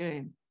ever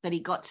assume that he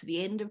got to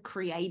the end of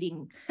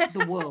creating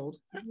the world,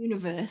 the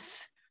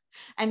universe,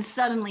 and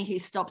suddenly he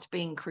stopped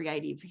being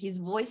creative? His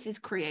voice is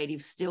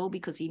creative still,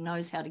 because he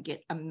knows how to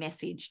get a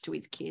message to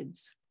his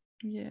kids.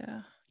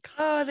 Yeah.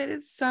 Oh, that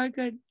is so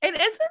good. And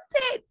isn't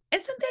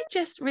that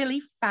just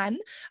really fun?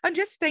 I'm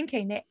just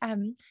thinking that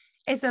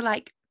it's a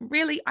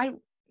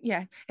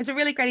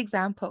really great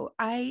example.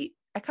 I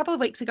a couple of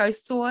weeks ago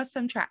saw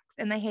some tracks,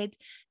 and they had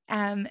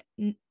Nikau,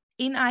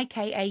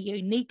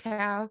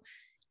 Nikau,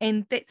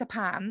 and that's a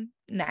palm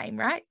name,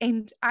 right?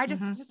 And I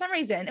just, for some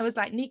reason, it was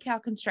like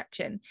Nikau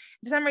construction.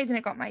 For some reason,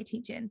 it got my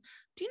attention.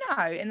 Do you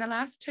know, in the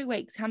last 2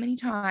 weeks, how many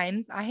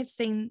times I have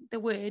seen the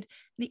word,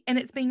 and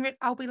it's been read,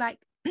 I'll be like,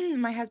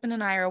 my husband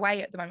and I are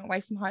away at the moment,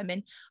 away from home,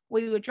 and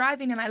we were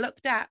driving, and I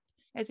looked up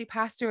as we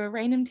passed through a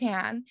random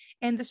town,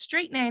 and the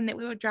street name that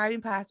we were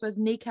driving past was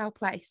Nikau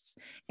Place.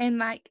 And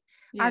like,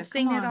 I've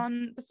seen it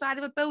on the side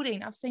of a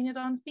building. I've seen it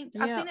on fence.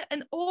 I've seen it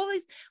in all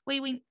these.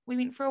 We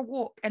went for a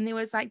walk, and there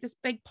was like this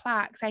big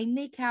plaque saying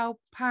Nikau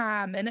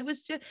Palm, and it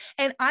was just.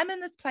 And I'm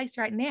in this place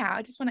right now.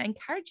 I just want to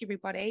encourage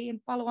everybody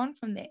and follow on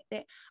from that.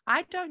 That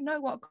I don't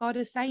know what God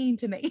is saying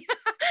to me.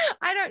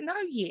 I don't know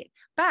yet,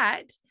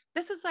 but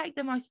this is like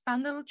the most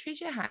fun little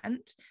treasure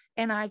hunt,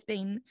 and I've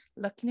been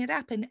looking it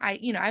up, and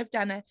I've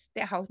done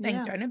that whole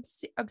thing. Don't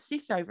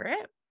obsess over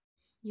it.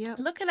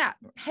 Look it up,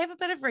 have a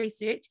bit of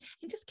research,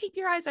 and just keep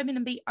your eyes open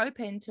and be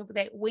open to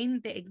that,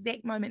 when the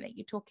exact moment that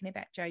you're talking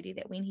about, Jodie,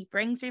 that when he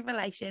brings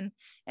revelation,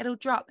 it'll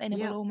drop and it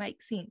will all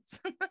make sense.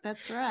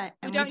 That's right.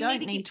 And we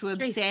don't need to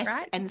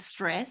obsess and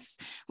stress.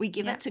 We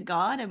give it to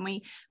God, and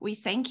we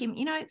thank him.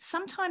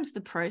 Sometimes the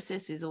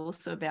process is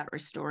also about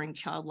restoring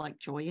childlike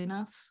joy in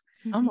us.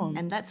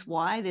 And that's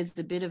why there's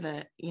a bit of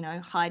a,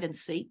 hide and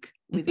seek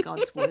with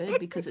God's word,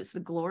 because it's the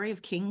glory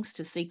of kings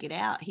to seek it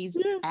out. He's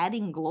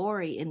adding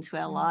glory into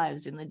our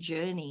lives in the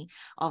journey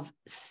of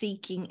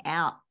seeking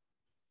out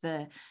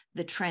the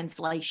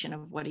translation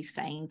of what he's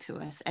saying to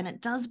us. And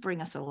it does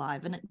bring us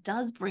alive, and it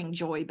does bring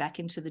joy back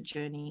into the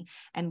journey.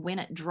 And when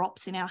it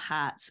drops in our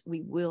hearts,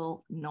 we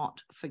will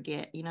not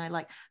forget.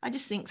 I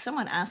just think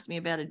someone asked me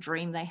about a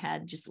dream they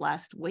had just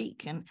last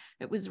week, and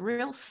it was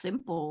real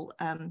simple.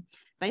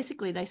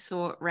 Basically, they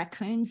saw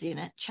raccoons in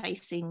it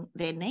chasing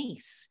their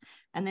niece.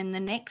 And then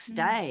the next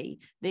day,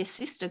 their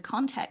sister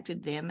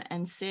contacted them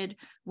and said,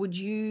 would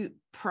you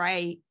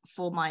pray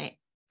for my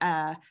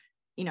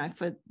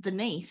for the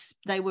niece,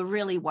 they were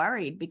really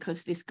worried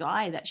because this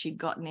guy that she'd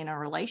gotten in a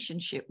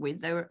relationship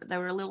with, they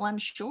were a little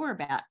unsure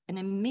about. And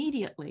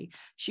immediately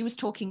she was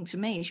talking to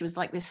me. She was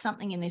like, there's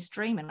something in this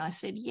dream. And I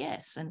said,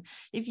 yes. And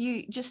if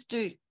you just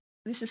do,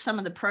 this is some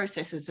of the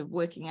processes of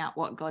working out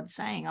what God's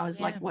saying. I was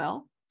like,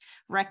 well,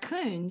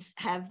 raccoons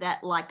have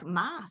that like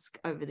mask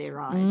over their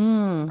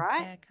eyes,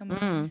 right? Yeah, come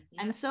on.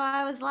 And so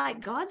I was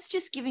like, God's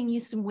just giving you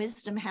some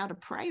wisdom how to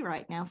pray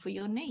right now for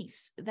your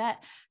niece,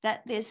 that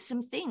there's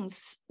some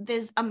things,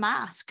 there's a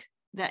mask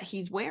that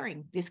he's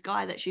wearing, this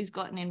guy that she's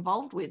gotten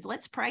involved with.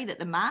 Let's pray that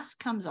the mask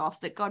comes off,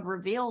 that God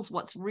reveals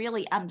what's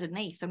really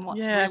underneath and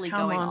what's really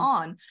going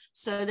on,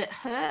 so that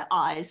her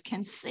eyes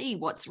can see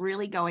what's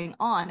really going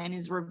on and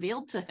is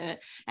revealed to her.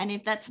 And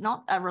if that's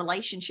not a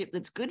relationship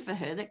that's good for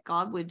her, that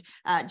God would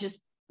just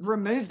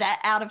remove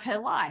that out of her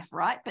life,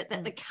 right? But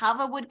that the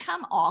cover would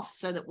come off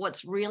so that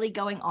what's really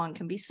going on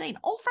can be seen,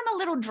 all from a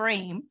little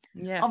dream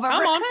of a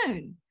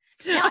raccoon.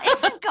 Now,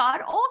 isn't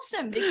God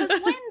awesome? Because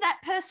when that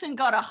person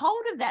got a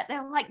hold of that, they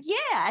were like,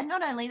 yeah, and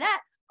not only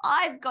that,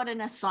 I've got an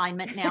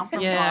assignment now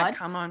from God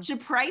to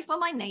pray for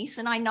my niece,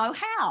 and I know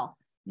how.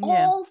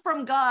 All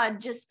from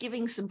God just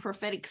giving some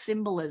prophetic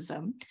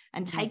symbolism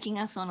and taking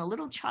us on a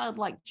little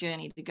childlike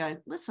journey to go,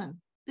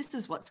 listen, this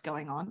is what's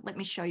going on. Let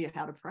me show you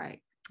how to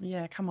pray.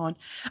 Yeah, come on.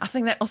 I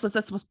think that also,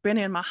 that's what's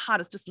burning in my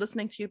heart, is just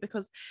listening to you,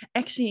 because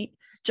actually,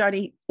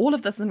 Jodie, all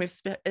of this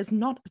is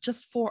not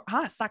just for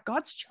us. Like,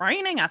 God's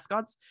training us,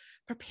 God's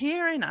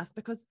preparing us,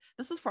 because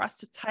this is for us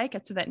to take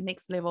it to that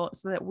next level,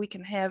 so that we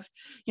can have,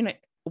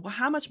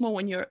 how much more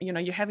when you're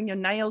having your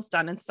nails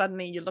done, and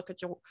suddenly you look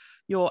at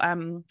your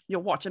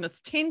watch and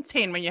it's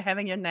 10:10 when you're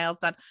having your nails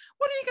done.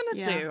 What are you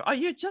going to do? Are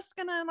you just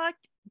going to like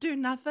do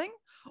nothing?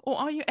 Or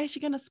are you actually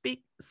going to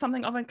speak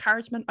something of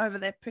encouragement over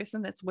that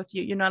person that's with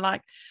you?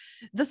 And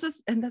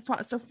that's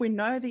why, so if we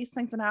know these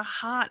things in our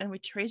heart and we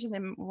treasure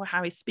them, or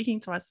how he's speaking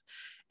to us,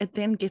 it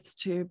then gets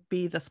to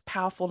be this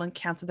powerful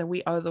encounter that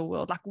we owe the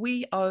world. Like,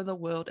 we owe the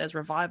world as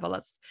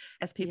revivalists,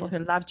 as people who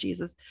love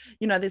Jesus.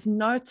 There's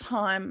no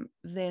time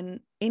than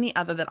any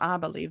other that I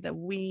believe that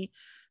we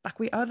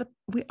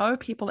owe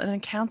people an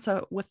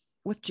encounter with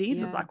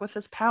Jesus, like with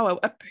his power,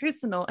 a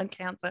personal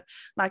encounter.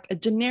 Like a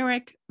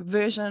generic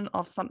version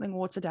of something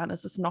watered down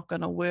is just not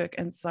going to work.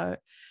 And so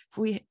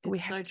we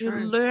have to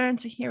learn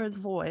to hear his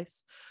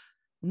voice,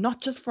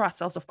 not just for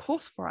ourselves, of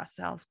course, for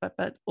ourselves,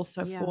 but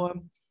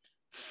also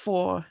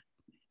for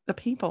the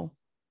people.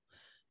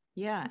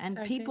 Yeah. And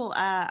so people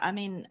are,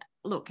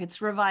 look,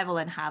 it's revival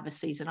and harvest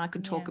season. I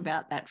could talk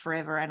about that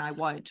forever, and I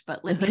won't,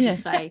 but let me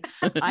just say,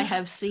 I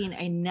have seen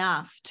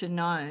enough to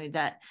know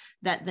that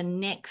the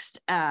next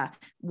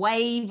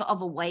wave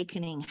of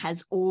awakening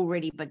has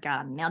already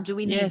begun. Now, do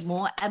we need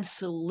more?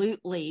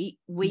 Absolutely,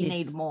 we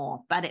need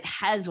more, but it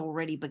has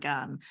already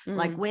begun.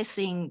 Like, we're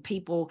seeing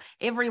people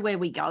everywhere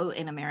we go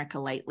in America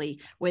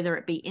lately, whether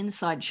it be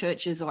inside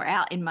churches or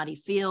out in muddy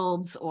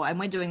fields, and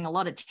we're doing a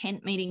lot of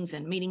tent meetings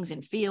and meetings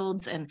in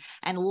fields, and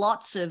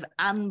lots of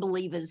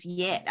unbelievers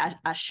yet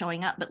are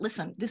showing up. But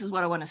listen, this is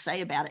what I want to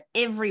say about it.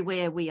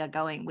 Everywhere we are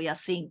going, we are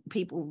seeing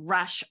people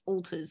rush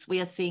altars. We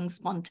are seeing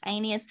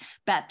spontaneous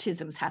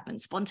baptisms happen,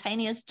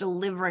 spontaneous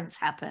deliverance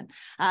happen,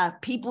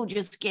 people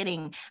just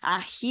getting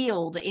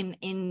healed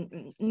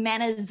in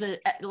manners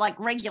like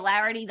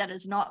regularity that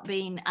has not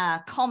been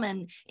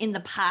common in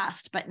the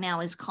past, but now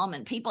is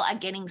common. People are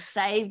getting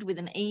saved with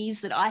an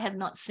ease that I have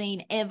not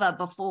seen ever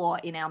before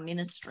in our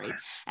ministry.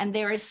 And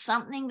there is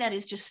something that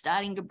is just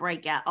starting to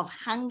break out of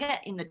hunger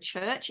in the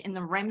church, in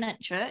the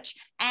remnant church,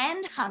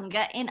 and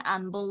hunger in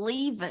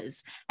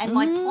unbelievers. And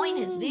my point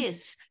is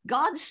this: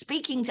 God's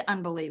speaking to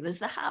unbelievers.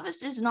 The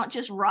harvest is not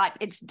just ripe,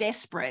 it's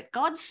desperate.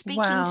 God's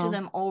speaking to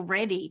them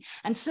already.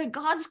 And so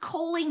God's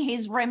calling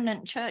his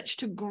remnant church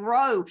to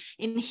grow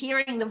in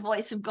hearing the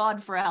voice of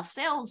God for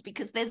ourselves,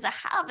 because there's a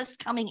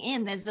harvest coming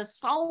in. There's a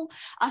soul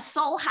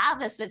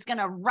harvest that's going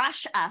to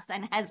rush us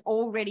and has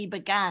already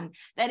begun,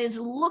 that is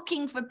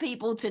looking for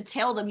people to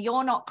tell them,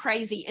 you're not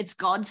crazy, it's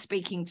God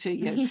speaking to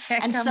you.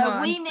 And so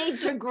we need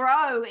to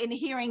grow in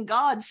hearing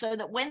God, so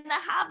that when the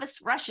harvest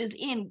rushes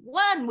in,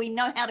 one, we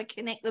know how to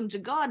connect them to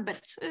God,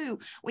 but two,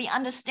 we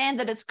understand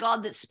that it's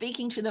God that's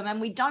speaking to them, and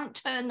we don't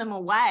turn them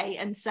away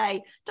and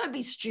say, don't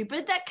be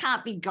stupid, that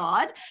can't be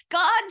God.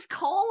 God's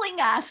calling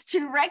us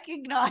to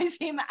recognize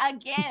him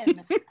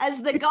again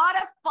as the God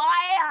of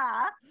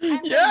fire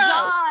and the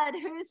God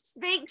who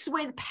speaks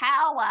with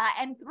power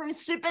and through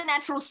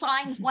supernatural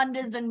signs,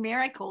 wonders, and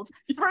miracles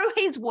through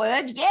his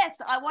word. Yes,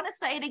 I want to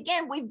say it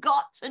again. We've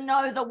got to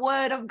know the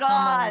word of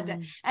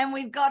God, and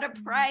we've got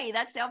to pray.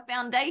 That's our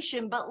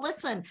foundation. But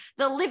listen,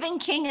 the living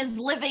King is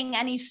living,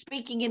 and he's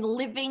speaking in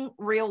living,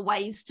 real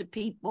ways to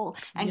people.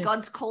 And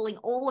God's calling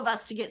all of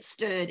us to get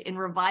stirred in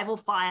revival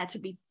fire, to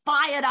be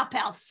fired up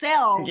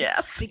ourselves,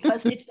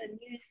 because it's a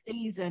new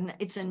season.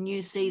 It's a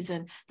new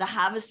season. The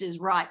harvest is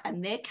ripe,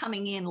 and they're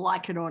coming in,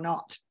 like it or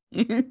not.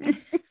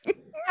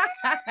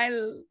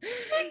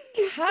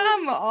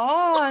 Come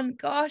on.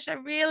 Gosh, I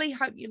really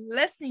hope you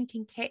listening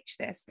can catch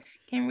this,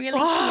 can really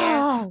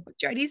hear what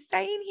Jodie's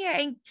saying here.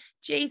 And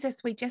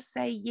Jesus, we just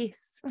say yes.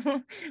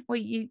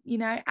 Well,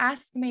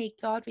 ask me,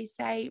 God, we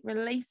say,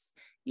 release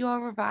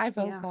your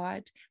revival,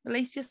 God.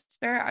 Release your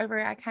spirit over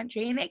our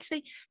country. And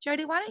actually,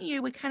 Jodie, why don't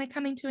you, we're kind of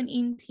coming to an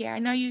end here. I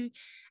know you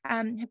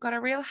have got a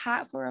real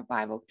heart for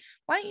revival.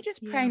 Why don't you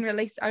just pray and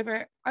release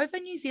over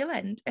New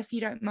Zealand, if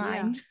you don't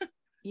mind?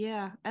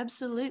 Yeah,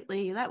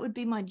 absolutely. That would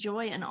be my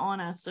joy and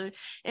honor. So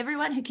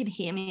everyone who can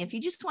hear me, if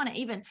you just want to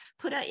even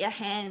put out your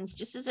hands,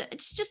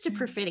 it's just a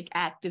prophetic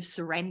act of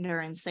surrender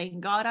and saying,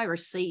 God, I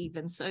receive.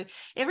 And so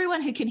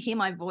everyone who can hear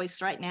my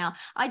voice right now,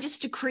 I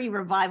just decree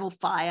revival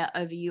fire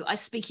over you. I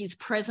speak his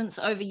presence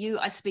over you.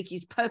 I speak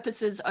his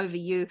purposes over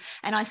you.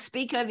 And I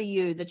speak over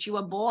you that you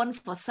are born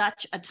for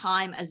such a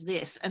time as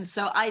this. And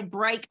so I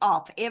break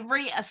off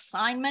every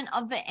assignment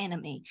of the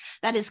enemy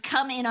that has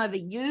come in over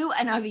you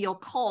and over your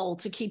call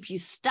to keep you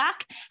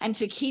stuck and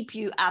to keep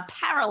you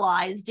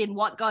paralyzed in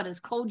what God has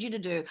called you to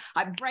do.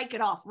 I break it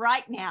off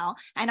right now,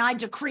 and I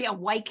decree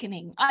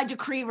awakening. I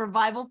decree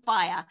revival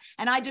fire,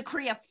 and I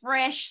decree a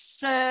fresh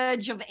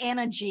surge of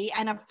energy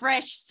and a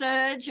fresh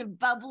surge of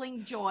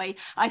bubbling joy.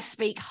 I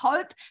speak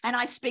hope, and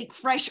I speak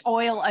fresh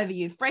oil over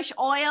you, fresh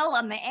oil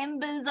on the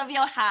embers of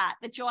your heart,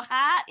 that your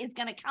heart is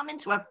going to come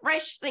into a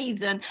fresh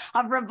season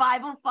of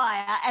revival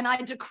fire. And I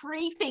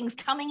decree things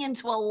coming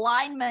into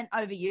alignment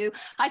over you.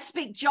 I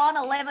speak John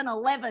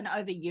 11:11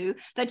 over you,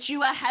 that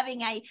you are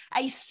having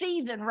a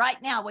season right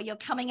now where you're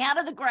coming out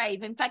of the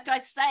grave. In fact, I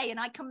say and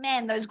I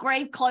command those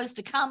grave clothes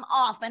to come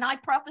off, and I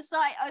prophesy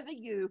over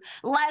you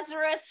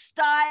Lazarus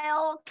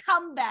style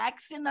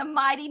comebacks in the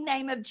mighty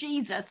name of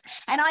Jesus.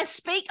 And I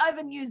speak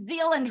over New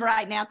Zealand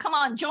right now. Come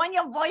on, join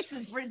your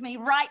voices with me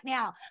right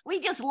now. We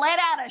just let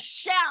out a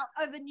shout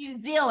over New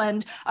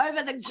Zealand,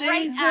 over the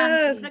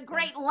the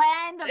great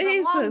land of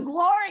the long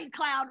glory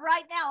cloud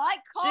right now. I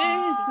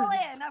call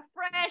in a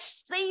fresh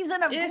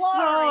season of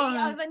glory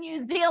over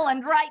New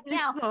Zealand right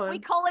now. We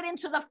call it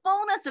into the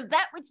fullness of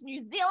that which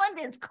New Zealand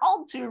is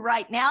called to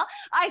right now.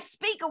 I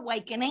speak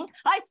awakening.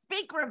 I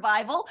speak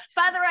revival.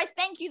 Father, I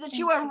thank you that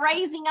you are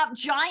raising up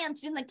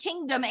giants in the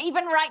kingdom.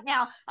 Even right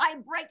now, I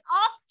break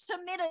off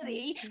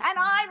timidity and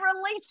I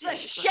release the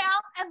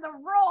shout and the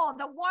roar,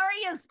 the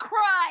warrior's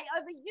cry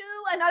over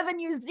you and over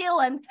New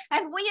Zealand.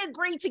 And we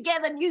agree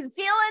together, New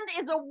Zealand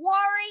is a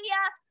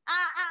warrior.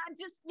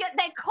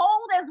 They're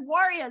called as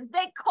warriors.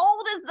 They're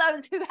called as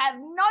those who have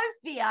no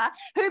fear,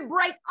 who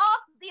break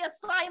off the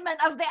assignment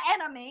of the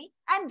enemy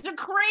and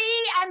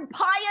decree and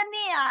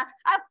pioneer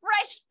a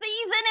fresh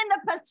season in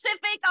the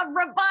Pacific of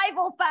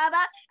revival,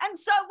 Father. And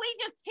so we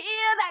just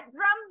hear that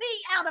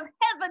drumbeat out of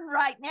heaven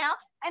right now,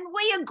 and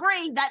we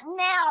agree that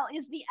now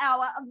is the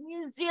hour of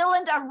New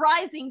Zealand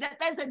arising, that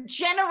there's a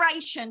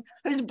generation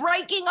who's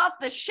breaking off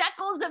the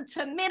shackles of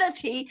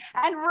timidity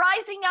and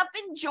rising up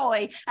in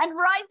joy and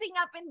rising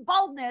up in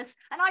boldness.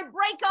 And I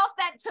break off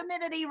that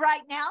timidity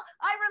right now.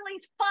 I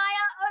release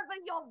fire over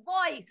your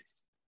voice.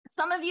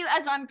 Some of you,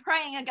 as I'm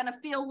praying, are going to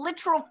feel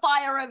literal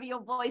fire over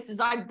your voices.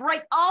 I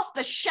break off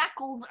the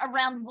shackles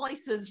around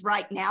voices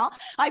right now.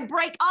 I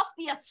break off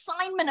the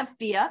assignment of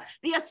fear,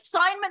 the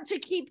assignment to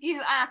keep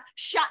you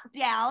shut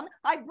down.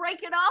 I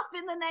break it off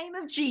in the name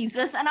of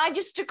Jesus, and I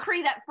just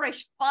decree that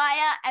fresh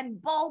fire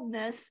and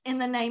boldness in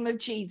the name of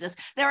Jesus.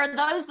 There are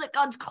those that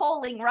God's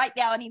calling right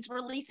now, and he's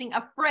releasing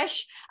a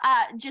fresh,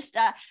 I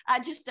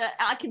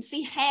can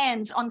see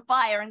hands on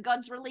fire, and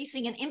God's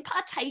releasing an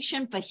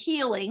impartation for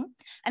healing.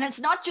 And it's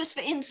not just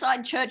for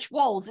inside church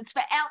walls, it's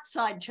for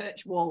outside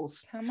church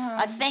walls. Come on.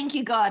 I thank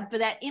you, God, for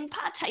that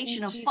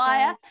impartation of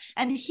fire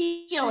and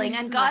healing.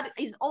 And God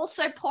is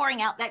also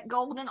pouring out that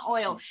golden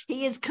oil.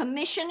 He is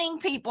commissioning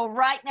people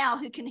right now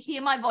who can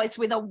hear my voice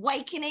with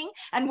awakening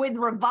and with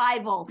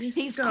revival.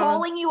 He's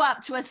calling you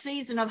up to a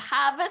season of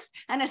harvest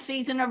and a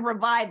season of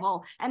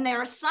revival. And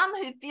there are some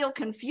who feel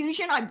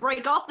confusion. I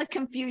break off the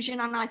confusion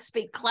and I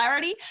speak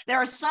clarity.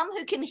 There are some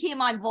who can hear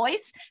my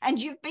voice,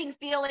 and you've been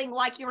feeling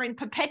like you're in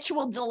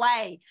perpetual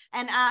delay.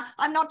 And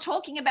I'm not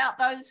talking about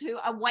those who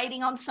are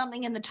waiting on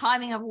something in the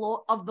timing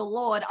of the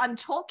Lord. I'm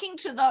talking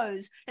to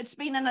those. It's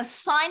been an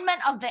assignment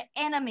of the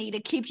enemy to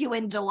keep you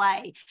in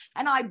delay.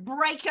 And I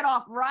break it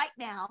off right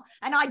now.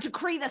 And I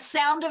decree the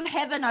sound of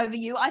heaven over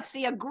you. I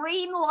see a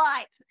green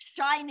light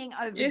shining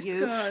over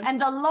you. God.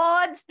 And the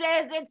Lord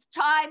says it's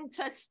time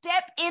to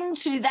step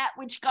into that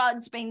which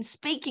God's been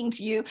speaking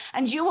to you.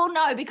 And you will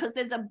know, because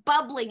there's a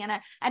bubbling and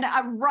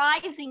a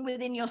rising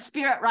within your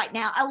spirit right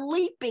now, a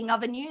leaping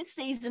of a new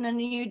season,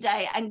 a new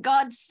day. And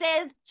God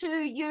says to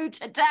you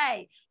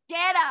today,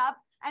 get up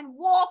and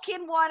walk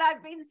in what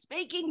I've been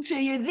speaking to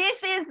you.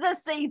 This is the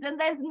season.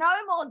 There's no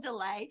more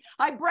delay.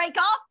 I break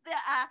off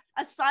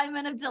the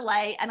assignment of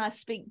delay, and I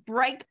speak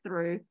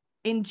breakthrough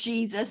in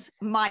Jesus'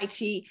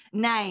 mighty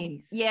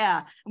name.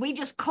 Yeah, we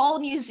just call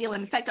New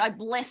Zealand. In fact, I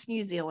bless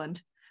New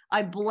Zealand.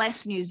 I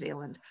bless New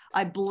Zealand.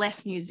 I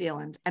bless New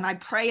Zealand. And I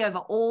pray over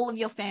all of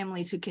your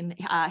families who can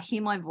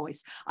hear my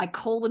voice. I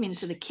call them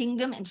into the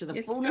kingdom, into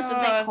the fullness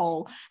of their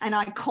call. And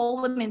I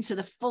call them into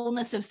the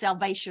fullness of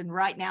salvation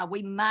right now.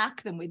 We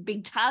mark them with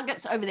big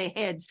targets over their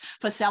heads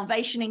for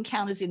salvation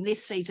encounters in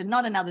this season,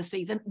 not another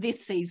season,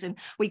 this season.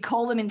 We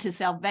call them into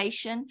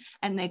salvation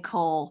and their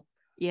call.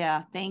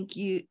 Yeah, thank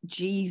you,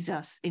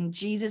 Jesus. In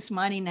Jesus'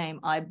 mighty name,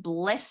 I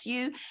bless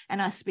you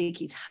and I speak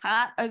his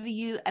heart over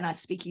you and I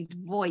speak his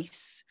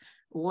voice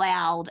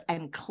loud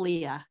and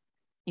clear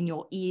in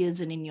your ears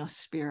and in your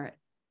spirit.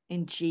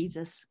 In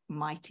Jesus'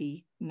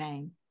 mighty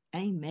name.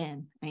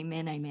 Amen.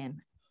 Amen.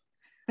 Amen.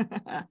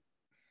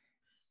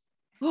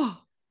 Amen.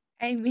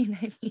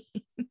 Amen.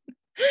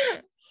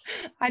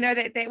 I know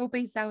that will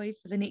be Zoe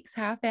for the next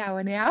half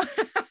hour now.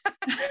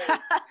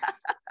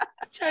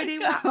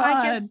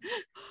 Jodie,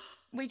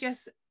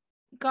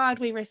 God,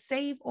 we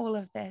receive all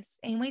of this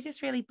and we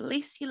just really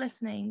bless you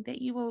listening,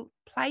 that you will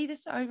play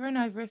this over and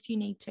over if you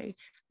need to.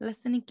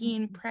 Listen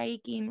again, pray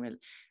again,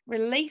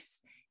 release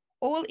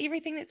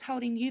everything that's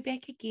holding you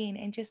back again,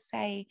 and just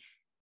say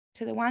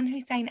to the one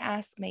who's saying,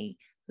 ask me,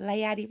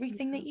 lay out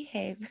everything that you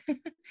have.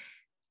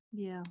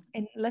 Yeah.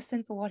 And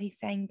listen for what he's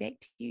saying back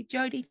to you.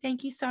 Jodie,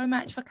 thank you so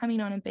much for coming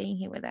on and being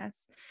here with us.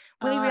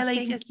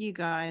 Thank you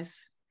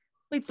guys.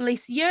 We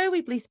bless you. We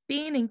bless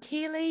Ben and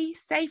Keely,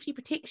 safety,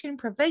 protection,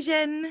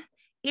 provision,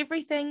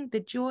 everything, the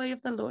joy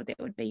of the Lord that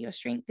would be your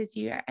strength as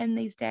you are in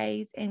these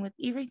days, and with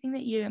everything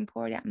that you and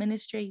Poured Out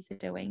Ministries are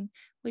doing.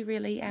 We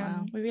really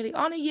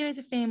honor you as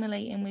a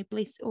family, and we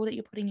bless all that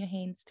you're putting your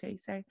hands to.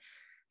 So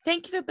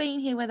thank you for being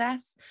here with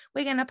us.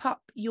 We're going to pop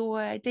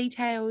your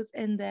details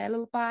in the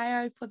little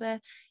bio for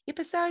the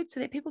episode so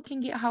that people can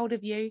get a hold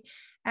of you.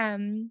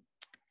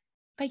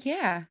 But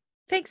yeah,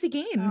 thanks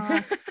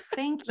again.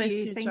 Thank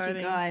you. Thank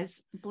you,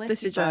 guys.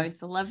 Bless you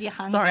both. I love your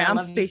hunger. Sorry, I I'm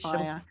love your special.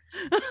 fire.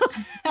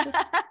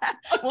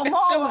 Well,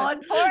 more, Lord.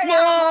 Pour it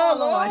out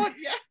more, Lord.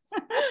 Yes.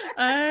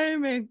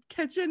 Amen.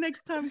 Catch you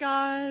next time,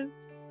 guys.